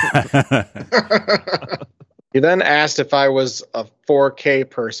am. He then asked if I was a 4K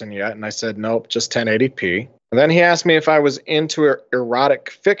person yet, and I said, nope, just 1080p. And then he asked me if I was into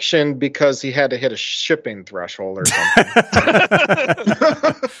erotic fiction because he had to hit a shipping threshold or something.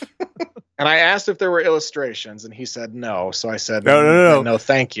 And I asked if there were illustrations, and he said no. So I said, no,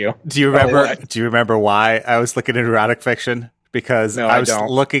 thank you. Do you remember why I was looking at erotic fiction? Because I was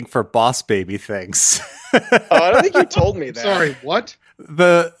looking for Boss Baby things. I don't think you told me that. Sorry, what?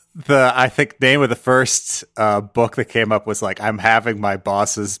 The I think name of the first book that came up was like, I'm having my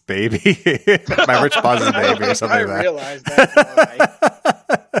boss's baby, my rich boss's baby, or something like that. I realized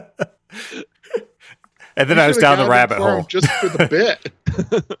that. And then I was down the rabbit hole just for the bit.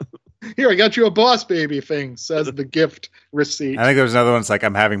 Here, I got you a Boss Baby thing, says the gift receipt. I think there was another one. It's like,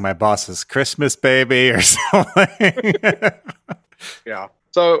 I'm having my boss's Christmas baby or something. Yeah.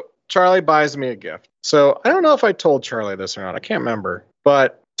 So Charlie buys me a gift. So I don't know if I told Charlie this or not. I can't remember.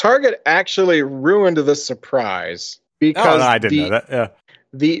 But Target actually ruined the surprise because I didn't know that. Yeah.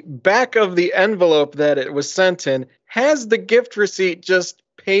 The back of the envelope that it was sent in has the gift receipt just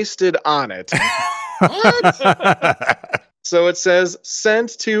pasted on it. What? So it says,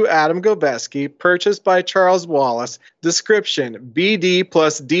 sent to Adam Gobeski, purchased by Charles Wallace, description, BD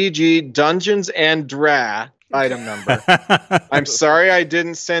plus DG, Dungeons and Dra, item number. I'm sorry I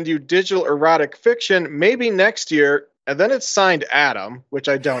didn't send you digital erotic fiction. Maybe next year. And then it's signed Adam, which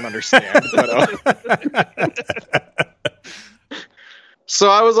I don't understand. But, so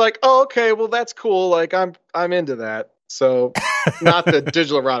I was like, oh, okay, well, that's cool. Like, I'm into that. So not the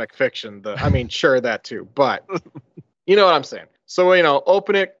digital erotic fiction. Sure, that too. But you know what I'm saying. So,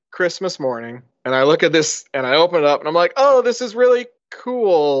 open it Christmas morning. And I look at this and I open it up and I'm like, oh, this is really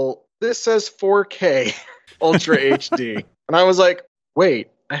cool. This says 4K Ultra HD. And I was like, wait,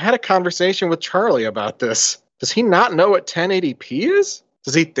 I had a conversation with Charlie about this. Does he not know what 1080p is?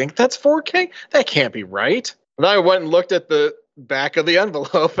 Does he think that's 4K? That can't be right. And I went and looked at the back of the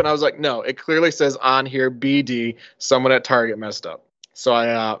envelope and I was like, no, it clearly says on here BD. Someone at Target messed up. So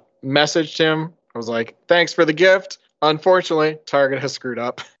I messaged him. I was like, thanks for the gift. Unfortunately, Target has screwed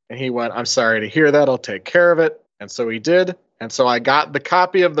up. And he went, I'm sorry to hear that. I'll take care of it. And so he did. And so I got the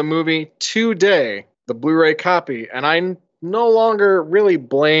copy of the movie today, the Blu-ray copy. And I no longer really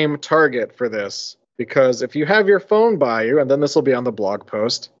blame Target for this. Because if you have your phone by you, and then this will be on the blog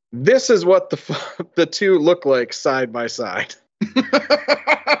post, this is what the two look like side by side.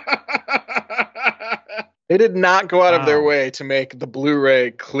 They did not go out of their way to make the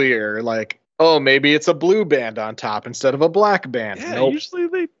Blu-ray clear. Like, oh, maybe it's a blue band on top instead of a black band. Yeah, nope.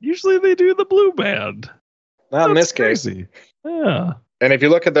 Usually they do the blue band. Not in this case. Crazy. Yeah. And if you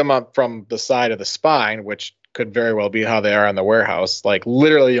look at them up from the side of the spine, which could very well be how they are on the warehouse, like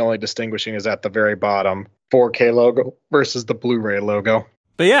literally only distinguishing is at the very bottom 4K logo versus the Blu-ray logo.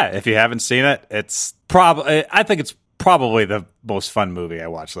 But yeah, if you haven't seen it, I think it's probably the most fun movie I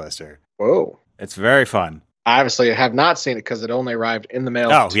watched last year. Whoa. It's very fun. I obviously have not seen it because it only arrived in the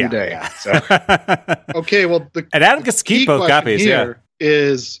mail today. Yeah. So. Okay, well, and Adam gets to keep both copies. Here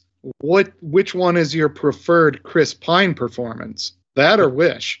is which one is your preferred Chris Pine performance? That or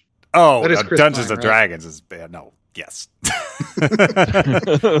Wish? Oh, that is Dungeons Pine, and right? Dragons is bad. No, yes.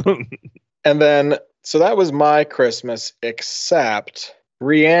 And then, so that was my Christmas, except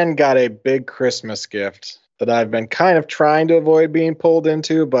Brienne got a big Christmas gift that I've been kind of trying to avoid being pulled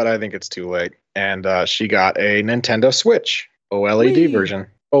into, but I think it's too late. And she got a Nintendo Switch OLED version.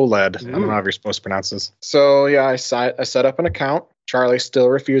 OLED. I don't know how you're supposed to pronounce this. So yeah, I set up an account. Charlie still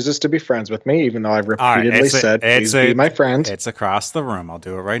refuses to be friends with me, even though I've repeatedly said, please be my friend. It's across the room. I'll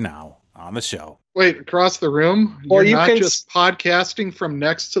do it right now on the show. Wait, across the room? Well, You're not just podcasting from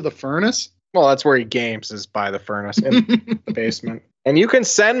next to the furnace? Well, that's where he games, is by the furnace in the basement. And you can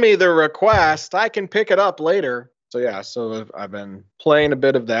send me the request. I can pick it up later. So yeah, so I've been playing a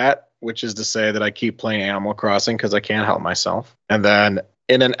bit of that, which is to say that I keep playing Animal Crossing because I can't help myself. And then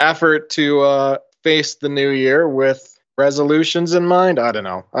in an effort to face the new year with resolutions in mind, I don't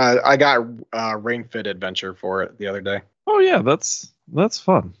know. I got Ring Fit Adventure for it the other day. Oh yeah, that's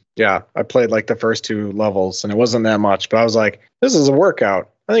fun. Yeah, I played like the first 2 levels and it wasn't that much, but I was like, this is a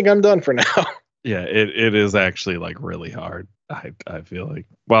workout. I think I'm done for now. Yeah, it is actually like really hard. I feel like.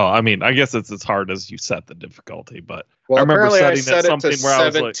 Well, I mean, I guess it's as hard as you set the difficulty, but well, I remember apparently setting I set it something it to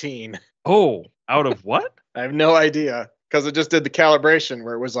where 17. I was like, oh, out of what? I have no idea because it just did the calibration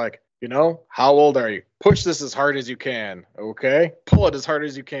where it was like, how old are you? Push this as hard as you can. Okay. Pull it as hard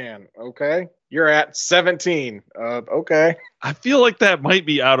as you can. Okay. You're at 17. Okay. I feel like that might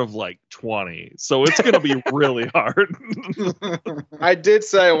be out of like 20. So it's going to be really hard. I did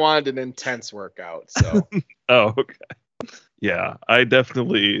say I wanted an intense workout. So. Oh, okay. Yeah, I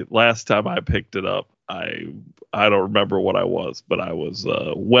definitely, last time I picked it up, I don't remember what I was, but I was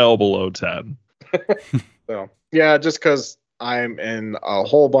well below 10. So, yeah, just because I'm in a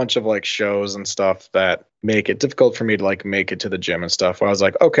whole bunch of like shows and stuff that make it difficult for me to like make it to the gym and stuff. Where I was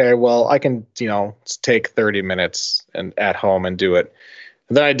like, okay, well, I can, take 30 minutes and at home and do it.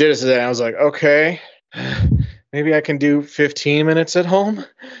 And then I did it today. And I was like, okay, maybe I can do 15 minutes at home.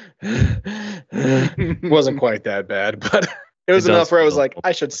 It wasn't quite that bad, but it was enough where I was like,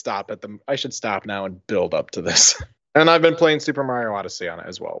 I should stop now and build up to this. And I've been playing Super Mario Odyssey on it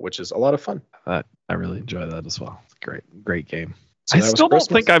as well, which is a lot of fun. I really enjoy that as well. It's great game. So I still don't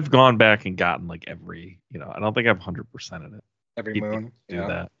think I've gone back and gotten like every, I don't think I've 100% in it. Every moon. Do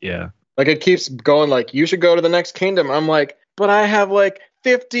that. Yeah. Like it keeps going like, you should go to the next kingdom. I'm like, but I have like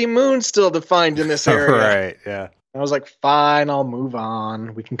 50 moons still to find in this area. Right, yeah. I was like, fine, I'll move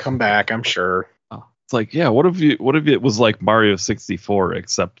on. We can come back, I'm sure. Oh, it's like, yeah, what if it was like Mario 64,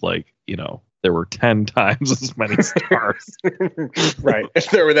 except like, there were 10 times as many stars. Right. If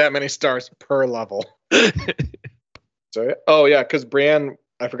there were that many stars per level. So, oh yeah, because Brienne,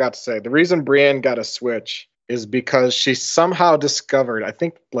 I forgot to say, the reason Brienne got a Switch is because she somehow discovered, I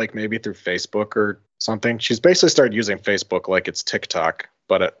think like maybe through Facebook or something, she's basically started using Facebook like it's TikTok,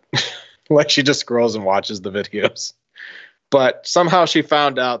 but Like she just scrolls and watches the videos. But somehow she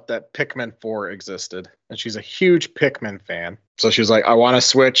found out that Pikmin 4 existed, and she's a huge Pikmin fan. So she was like, I want a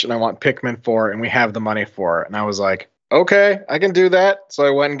Switch, and I want Pikmin 4, and we have the money for it. And I was like, okay, I can do that. So I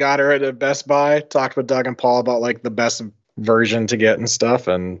went and got her at a Best Buy, talked with Doug and Paul about like the best version to get and stuff,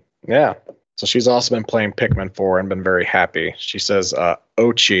 and yeah. So she's also been playing Pikmin 4 and been very happy. She says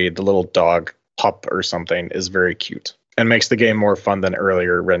Ochi, the little dog pup or something, is very cute and makes the game more fun than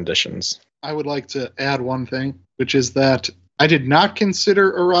earlier renditions. I would like to add one thing, which is that I did not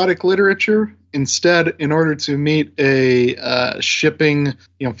consider erotic literature. Instead, in order to meet a shipping,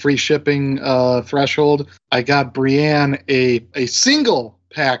 free shipping threshold, I got Brienne a single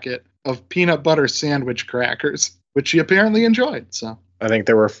packet of peanut butter sandwich crackers, which she apparently enjoyed. So I think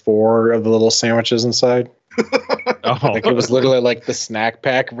there were 4 of the little sandwiches inside. I think it was literally like the snack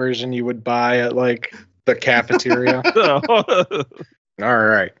pack version you would buy at like the cafeteria. All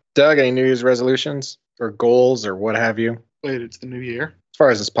right. Doug, any New Year's resolutions or goals or what have you? Wait, it's the new year? As far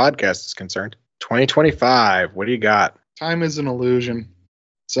as this podcast is concerned. 2025, what do you got? Time is an illusion.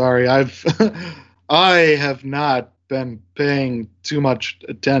 Sorry, I have not been paying too much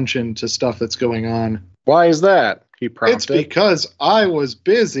attention to stuff that's going on. Why is that? He prompted. It's because I was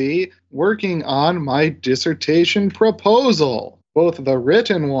busy working on my dissertation proposal, both the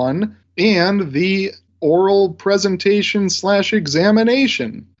written one and the oral presentation /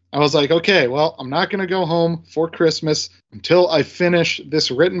 examination. I was like, okay, well, I'm not going to go home for Christmas until I finish this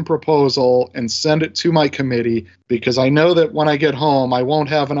written proposal and send it to my committee, because I know that when I get home, I won't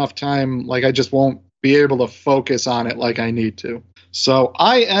have enough time. Like, I just won't be able to focus on it like I need to. So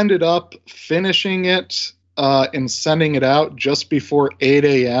I ended up finishing it and sending it out just before 8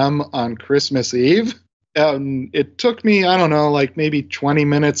 a.m. on Christmas Eve. It took me, I don't know, like maybe 20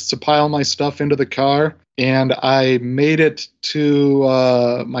 minutes to pile my stuff into the car. And I made it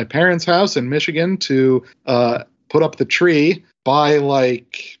to my parents' house in Michigan to put up the tree by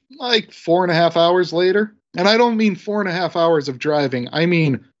like 4.5 hours later. And I don't mean 4.5 hours of driving. I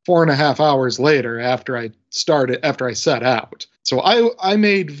mean 4.5 hours later after I set out. So I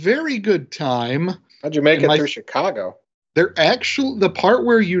made very good time. How'd you make it through Chicago? The part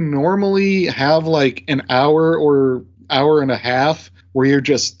where you normally have like an hour or hour and a half where you're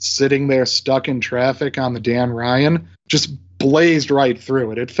just sitting there stuck in traffic on the Dan Ryan, just blazed right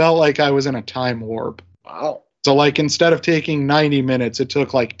through it. It felt like I was in a time warp. Wow. So like instead of taking 90 minutes, it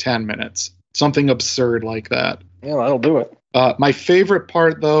took like 10 minutes. Something absurd like that. Yeah, that'll do it. My favorite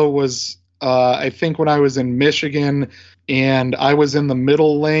part, though, was I think when I was in Michigan and I was in the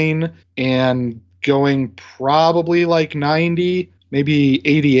middle lane and going probably like 90, maybe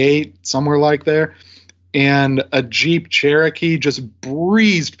 88, somewhere like there. And a Jeep Cherokee just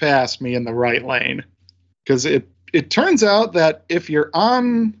breezed past me in the right lane. Because it turns out that if you're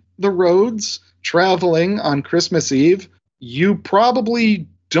on the roads traveling on Christmas Eve, you probably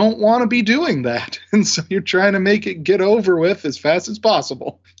don't want to be doing that. And so you're trying to make it get over with as fast as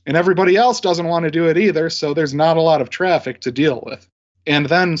possible. And everybody else doesn't want to do it either, so there's not a lot of traffic to deal with. And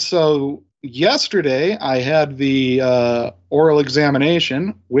then so yesterday I had the oral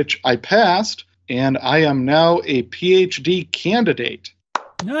examination, which I passed. And I am now a PhD candidate.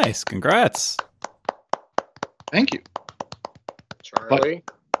 Nice. Congrats. Thank you. Charlie?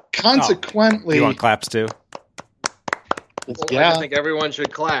 But consequently... You want claps too? Yeah. I think everyone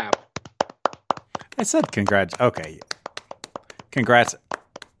should clap. I said congrats. Okay. Congrats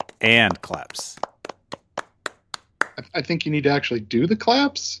and claps. I think you need to actually do the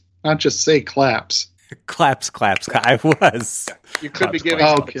claps, not just say claps. Claps. I was. You could be giving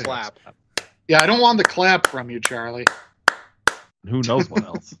a clap. Yeah, I don't want the clap from you, Charlie. Who knows what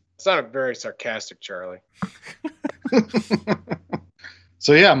else? It's not very sarcastic, Charlie.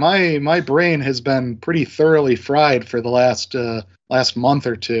 So yeah, my brain has been pretty thoroughly fried for the last month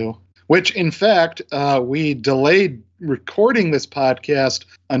or two. Which, in fact, we delayed recording this podcast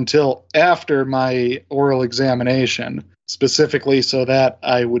until after my oral examination, specifically so that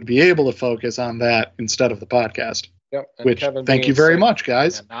I would be able to focus on that instead of the podcast. Yep. Which, thank you very much,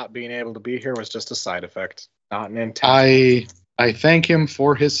 guys. Not being able to be here was just a side effect, not an intention. I thank him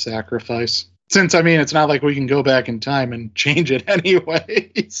for his sacrifice. Since, I mean, it's not like we can go back in time and change it anyway.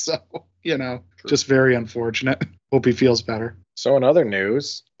 So, True. Just very unfortunate. Hope he feels better. So in other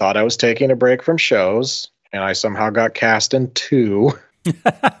news, thought I was taking a break from shows, and I somehow got cast in 2.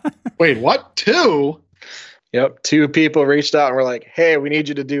 Wait, what? 2? Yep, 2 people reached out and were like, hey, we need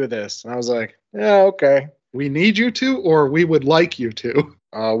you to do this. And I was like, yeah, okay. We need you to, or we would like you to?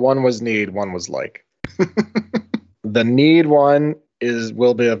 One was need, one was like. The need one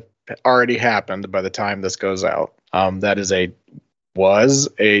will be already happened by the time this goes out. That was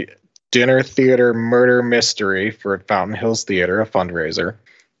a dinner theater murder mystery for Fountain Hills Theater, a fundraiser.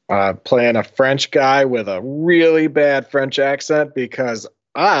 Playing a French guy with a really bad French accent because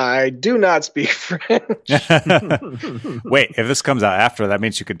I do not speak French. Wait, if this comes out after, that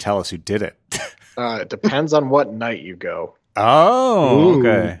means you can tell us who did it. It depends on what night you go. Oh,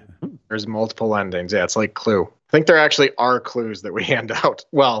 okay. There's multiple endings. Yeah, it's like Clue. I think there actually are clues that we hand out.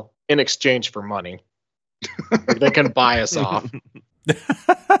 Well, in exchange for money. They can buy us off.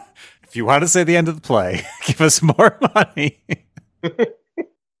 If you want to say the end of the play, give us more money.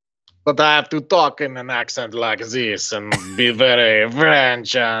 But I have to talk in an accent like this and be very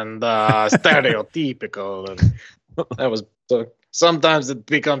French and stereotypical. And that was so. Sometimes it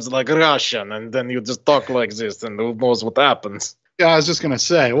becomes like Russian, and then you just talk like this, and who knows what happens. Yeah, I was just going to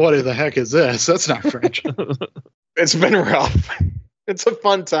say, what the heck is this? That's not French. It's been rough. It's a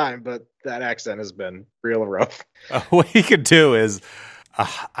fun time, but that accent has been real rough. What you could do is,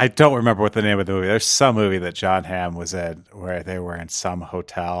 I don't remember what the name of the movie. There's some movie that John Hamm was in where they were in some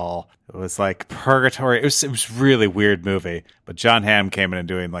hotel. It was like Purgatory. It was really weird movie. But John Hamm came in and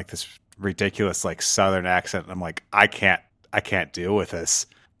doing like this ridiculous like Southern accent. And I'm like, I can't deal with this.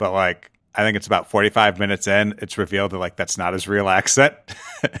 But like, I think it's about 45 minutes in, it's revealed that like that's not his real accent.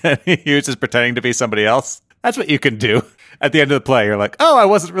 He was just pretending to be somebody else. That's what you can do. At the end of the play, you're like, oh, I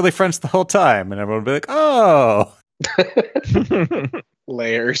wasn't really French the whole time. And everyone will be like, oh.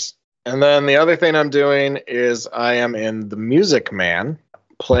 Layers. And then the other thing I'm doing is I am in The Music Man,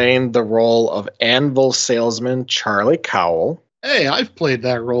 playing the role of anvil salesman Charlie Cowell. Hey, I've played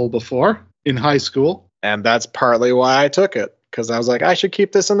that role before in high school. And that's partly why I took it, because I was like, I should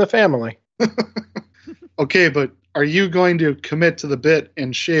keep this in the family. Okay, but are you going to commit to the bit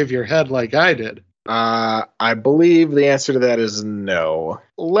and shave your head like I did? I believe the answer to that is no.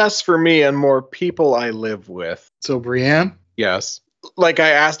 Less for me and more people I live with. So, Brienne? Yes. Like I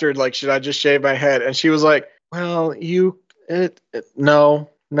asked her, like, should I just shave my head? And she was like, well, no,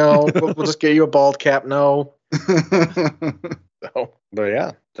 we'll just get you a bald cap. No. So, but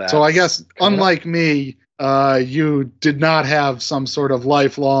yeah. So I guess, unlike me, you did not have some sort of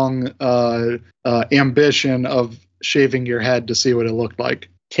lifelong ambition of shaving your head to see what it looked like.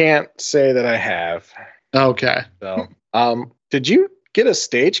 Can't say that I have. Okay. So, did you get a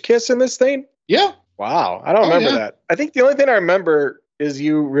stage kiss in this thing? Yeah. Wow. I don't remember that. I think the only thing I remember is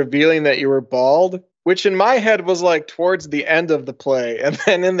you revealing that you were bald, which in my head was like towards the end of the play. And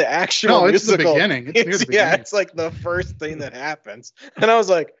then in the actual musical, it's the beginning. It's near the beginning. Yeah, it's like the first thing that happens. And I was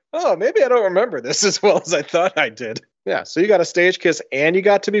like, oh, maybe I don't remember this as well as I thought I did. Yeah. So you got a stage kiss and you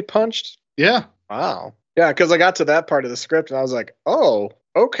got to be punched? Yeah. Wow. Yeah, because I got to that part of the script and I was like, oh,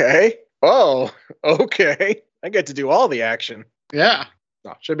 okay. Oh, okay. I get to do all the action. Yeah.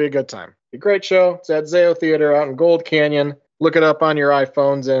 No, should be a good time. Be a great show. It's at Zao Theater out in Gold Canyon. Look it up on your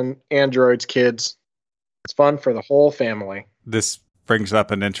iPhones and Androids, kids. It's fun for the whole family. This brings up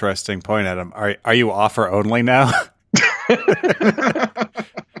an interesting point, Adam. Are you offer only now?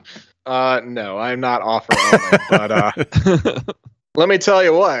 No, I'm not offer only. But let me tell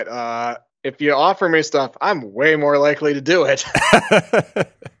you what. If you offer me stuff, I'm way more likely to do it.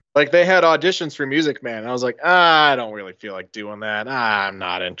 Like they had auditions for Music Man. And I was like, I don't really feel like doing that. I'm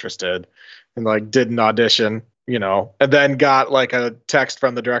not interested. And like did an audition, and then got like a text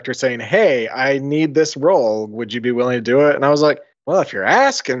from the director saying, hey, I need this role. Would you be willing to do it? And I was like, well, if you're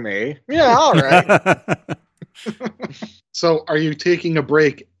asking me, yeah, all right. So are you taking a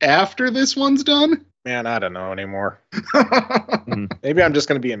break after this one's done? Man, I don't know anymore. Maybe I'm just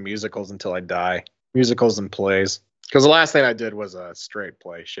going to be in musicals until I die. Musicals and plays. Because the last thing I did was a straight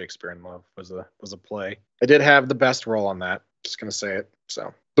play. Shakespeare in Love was a play. I did have the best role on that. Just going to say it.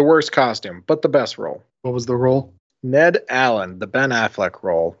 So the worst costume, but the best role. What was the role? Ned Allen, the Ben Affleck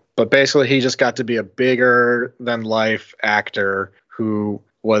role. But basically he just got to be a bigger than life actor who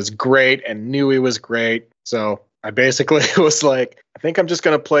was great and knew he was great. So I basically was like, I think I'm just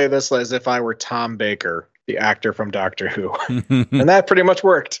going to play this as if I were Tom Baker, the actor from Doctor Who. And that pretty much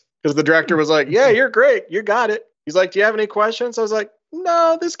worked because the director was like, yeah, you're great. You got it. He's like, do you have any questions? I was like,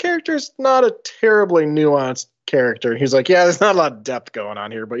 no, this character's not a terribly nuanced character. He's like, yeah, there's not a lot of depth going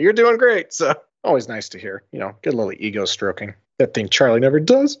on here, but you're doing great. So always nice to hear, get a little ego stroking. That thing Charlie never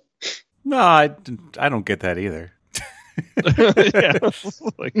does. No, I don't get that either.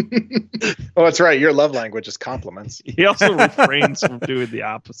 Oh, that's right. Your love language is compliments. He also refrains from doing the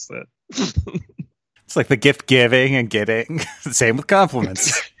opposite. It's like the gift giving and getting. Same with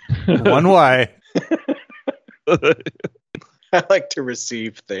compliments. One way. I like to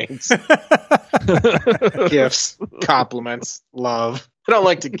receive things. Gifts, compliments, love. I don't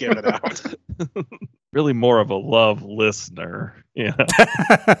like to give it out. really more of a love listener. Yeah.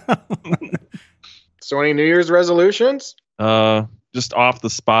 So any New Year's resolutions? Just off the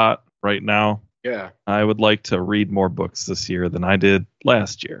spot right now. Yeah. I would like to read more books this year than I did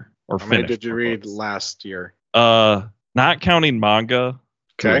last year. Or How many finish did you more read books. last year? Not counting manga.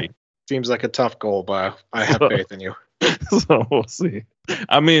 Okay. 3. Seems like a tough goal, but I have faith in you. So we'll see.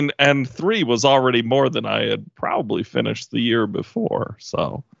 I mean, and 3 was already more than I had probably finished the year before.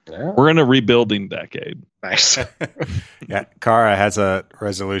 So Yeah. we're in a rebuilding decade. Nice. Yeah, Kara has a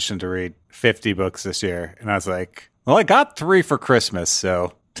resolution to read 50 books this year. And I was like, well, I got 3 for Christmas,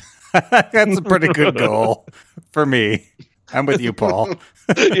 so that's a pretty good goal for me. I'm with you, Paul.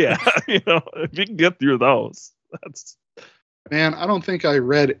 Yeah, if you can get through those, that's. Man, I don't think I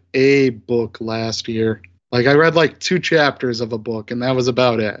read a book last year. Like, I read like 2 chapters of a book, and that was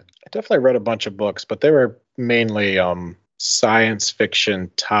about it. I definitely read a bunch of books, but they were mainly science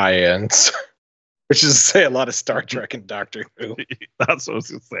fiction tie-ins, which is to say a lot of Star Trek and Doctor Who. That's what I was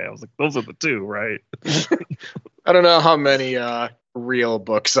going to say. I was like, those are the 2, right? I don't know how many real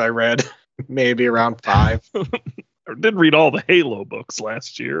books I read. Maybe around 5. I did read all the Halo books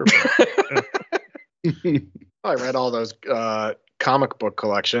last year. I read all those comic book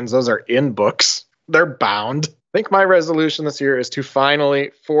collections. Those are in books. They're bound. I think my resolution this year is to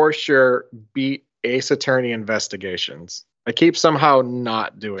finally, for sure, beat Ace Attorney Investigations. I keep somehow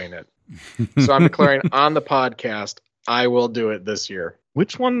not doing it. So I'm declaring on the podcast, I will do it this year.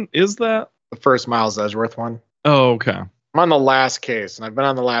 Which one is that? The first Miles Edgeworth one. Oh, okay. I'm on the last case, and I've been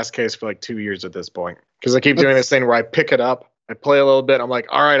on the last case for like 2 years at this point. Because I keep doing this thing where I pick it up, I play a little bit, I'm like,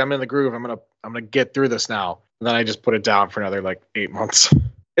 all right, I'm in the groove. I'm gonna get through this now. And then I just put it down for another like 8 months.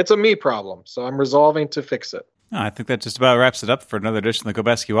 It's a me problem, so I'm resolving to fix it. I think that just about wraps it up for another edition of the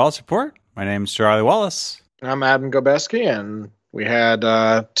Gobeski Wallace Report. My name's Charlie Wallace. I'm Adam Gobeski, and we had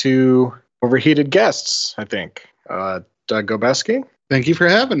 2 overheated guests, I think. Doug Gobeski, Thank you for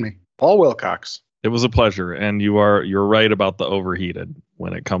having me. Paul Wilcox. It was a pleasure, and you're right about the overheated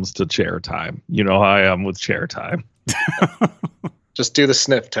when it comes to chair time. You know how I am with chair time. Just do the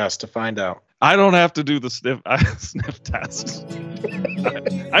sniff test to find out. I don't have to do the sniff test.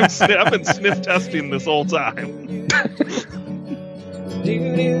 I've been sniff testing this whole time.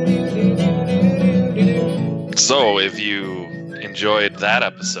 So, if you enjoyed that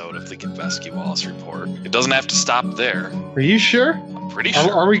episode of the Gobeski Wallace Report, it doesn't have to stop there. Are you sure? I'm pretty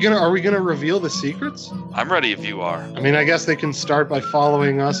sure. Are we gonna reveal the secrets? I'm ready if you are. I mean, I guess they can start by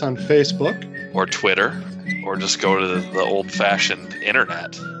following us on Facebook. Or Twitter. Or just go to the old-fashioned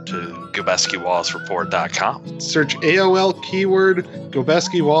internet to GobeskiWallaceReport.com. Search AOL keyword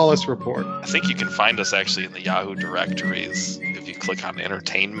Gobeski Wallace Report. I think you can find us actually in the Yahoo directories if you click on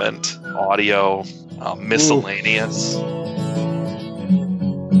entertainment, audio, miscellaneous.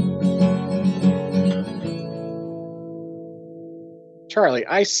 Charlie,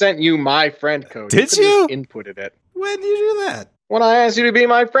 I sent you my friend code. Did could've you? just inputted it. When did you do that? When I asked you to be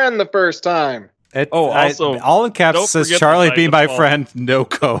my friend the first time. Also, all in caps don't says forget Charlie the be my default. friend. No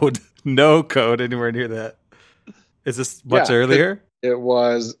code. No code anywhere near that. Is this much Yeah, earlier? It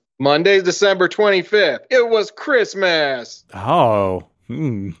was Monday, December 25th. It was Christmas. Oh.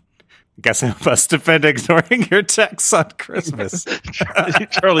 Guess I must have been ignoring your texts on Christmas.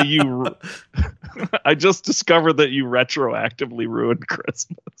 Charlie, I just discovered that you retroactively ruined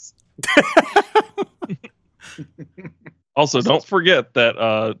Christmas. Also, don't forget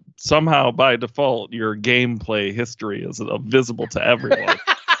that somehow by default your gameplay history is visible to everyone.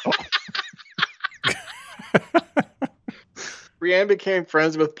 Brienne became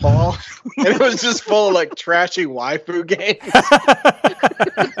friends with Paul, and it was just full of like trashy waifu games.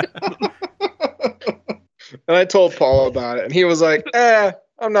 And I told Paul about it, and he was like,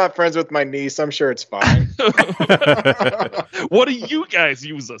 I'm not friends with my niece. I'm sure it's fine. What do you guys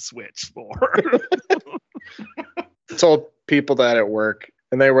use a Switch for? I told people that at work,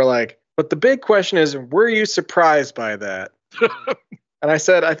 and they were like, but the big question is, were you surprised by that? And I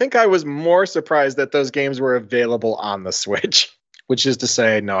said, I think I was more surprised that those games were available on the Switch, which is to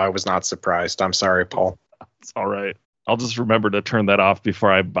say, no, I was not surprised. I'm sorry, Paul. It's all right. I'll just remember to turn that off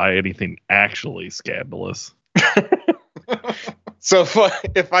before I buy anything actually scandalous. So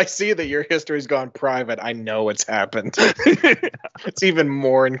if I see that your history's gone private, I know it's happened. It's even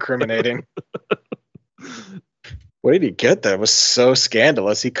more incriminating. Where did he get that? It was so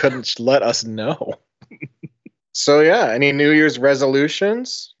scandalous. He couldn't let us know. So yeah, any New Year's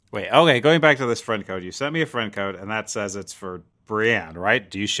resolutions? Wait, okay, going back to this friend code. You sent me a friend code, and that says it's for Brienne, right?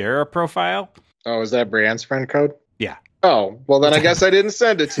 Do you share a profile? Oh, is that Brienne's friend code? Yeah. Oh, well then I guess I didn't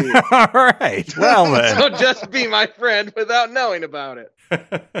send it to you. All right. Well then. So just be my friend without knowing about it.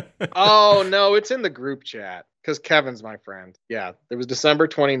 Oh, no, it's in the group chat because Kevin's my friend. Yeah, it was December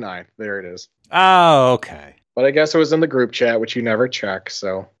 29th. There it is. Oh, okay. But I guess it was in the group chat, which you never check.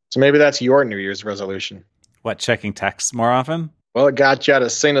 So maybe that's your New Year's resolution. What, checking texts more often? Well, it got you to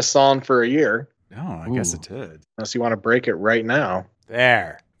sing a song for a year. Oh, I guess it did. Unless you want to break it right now.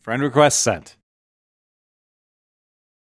 There. Friend request sent.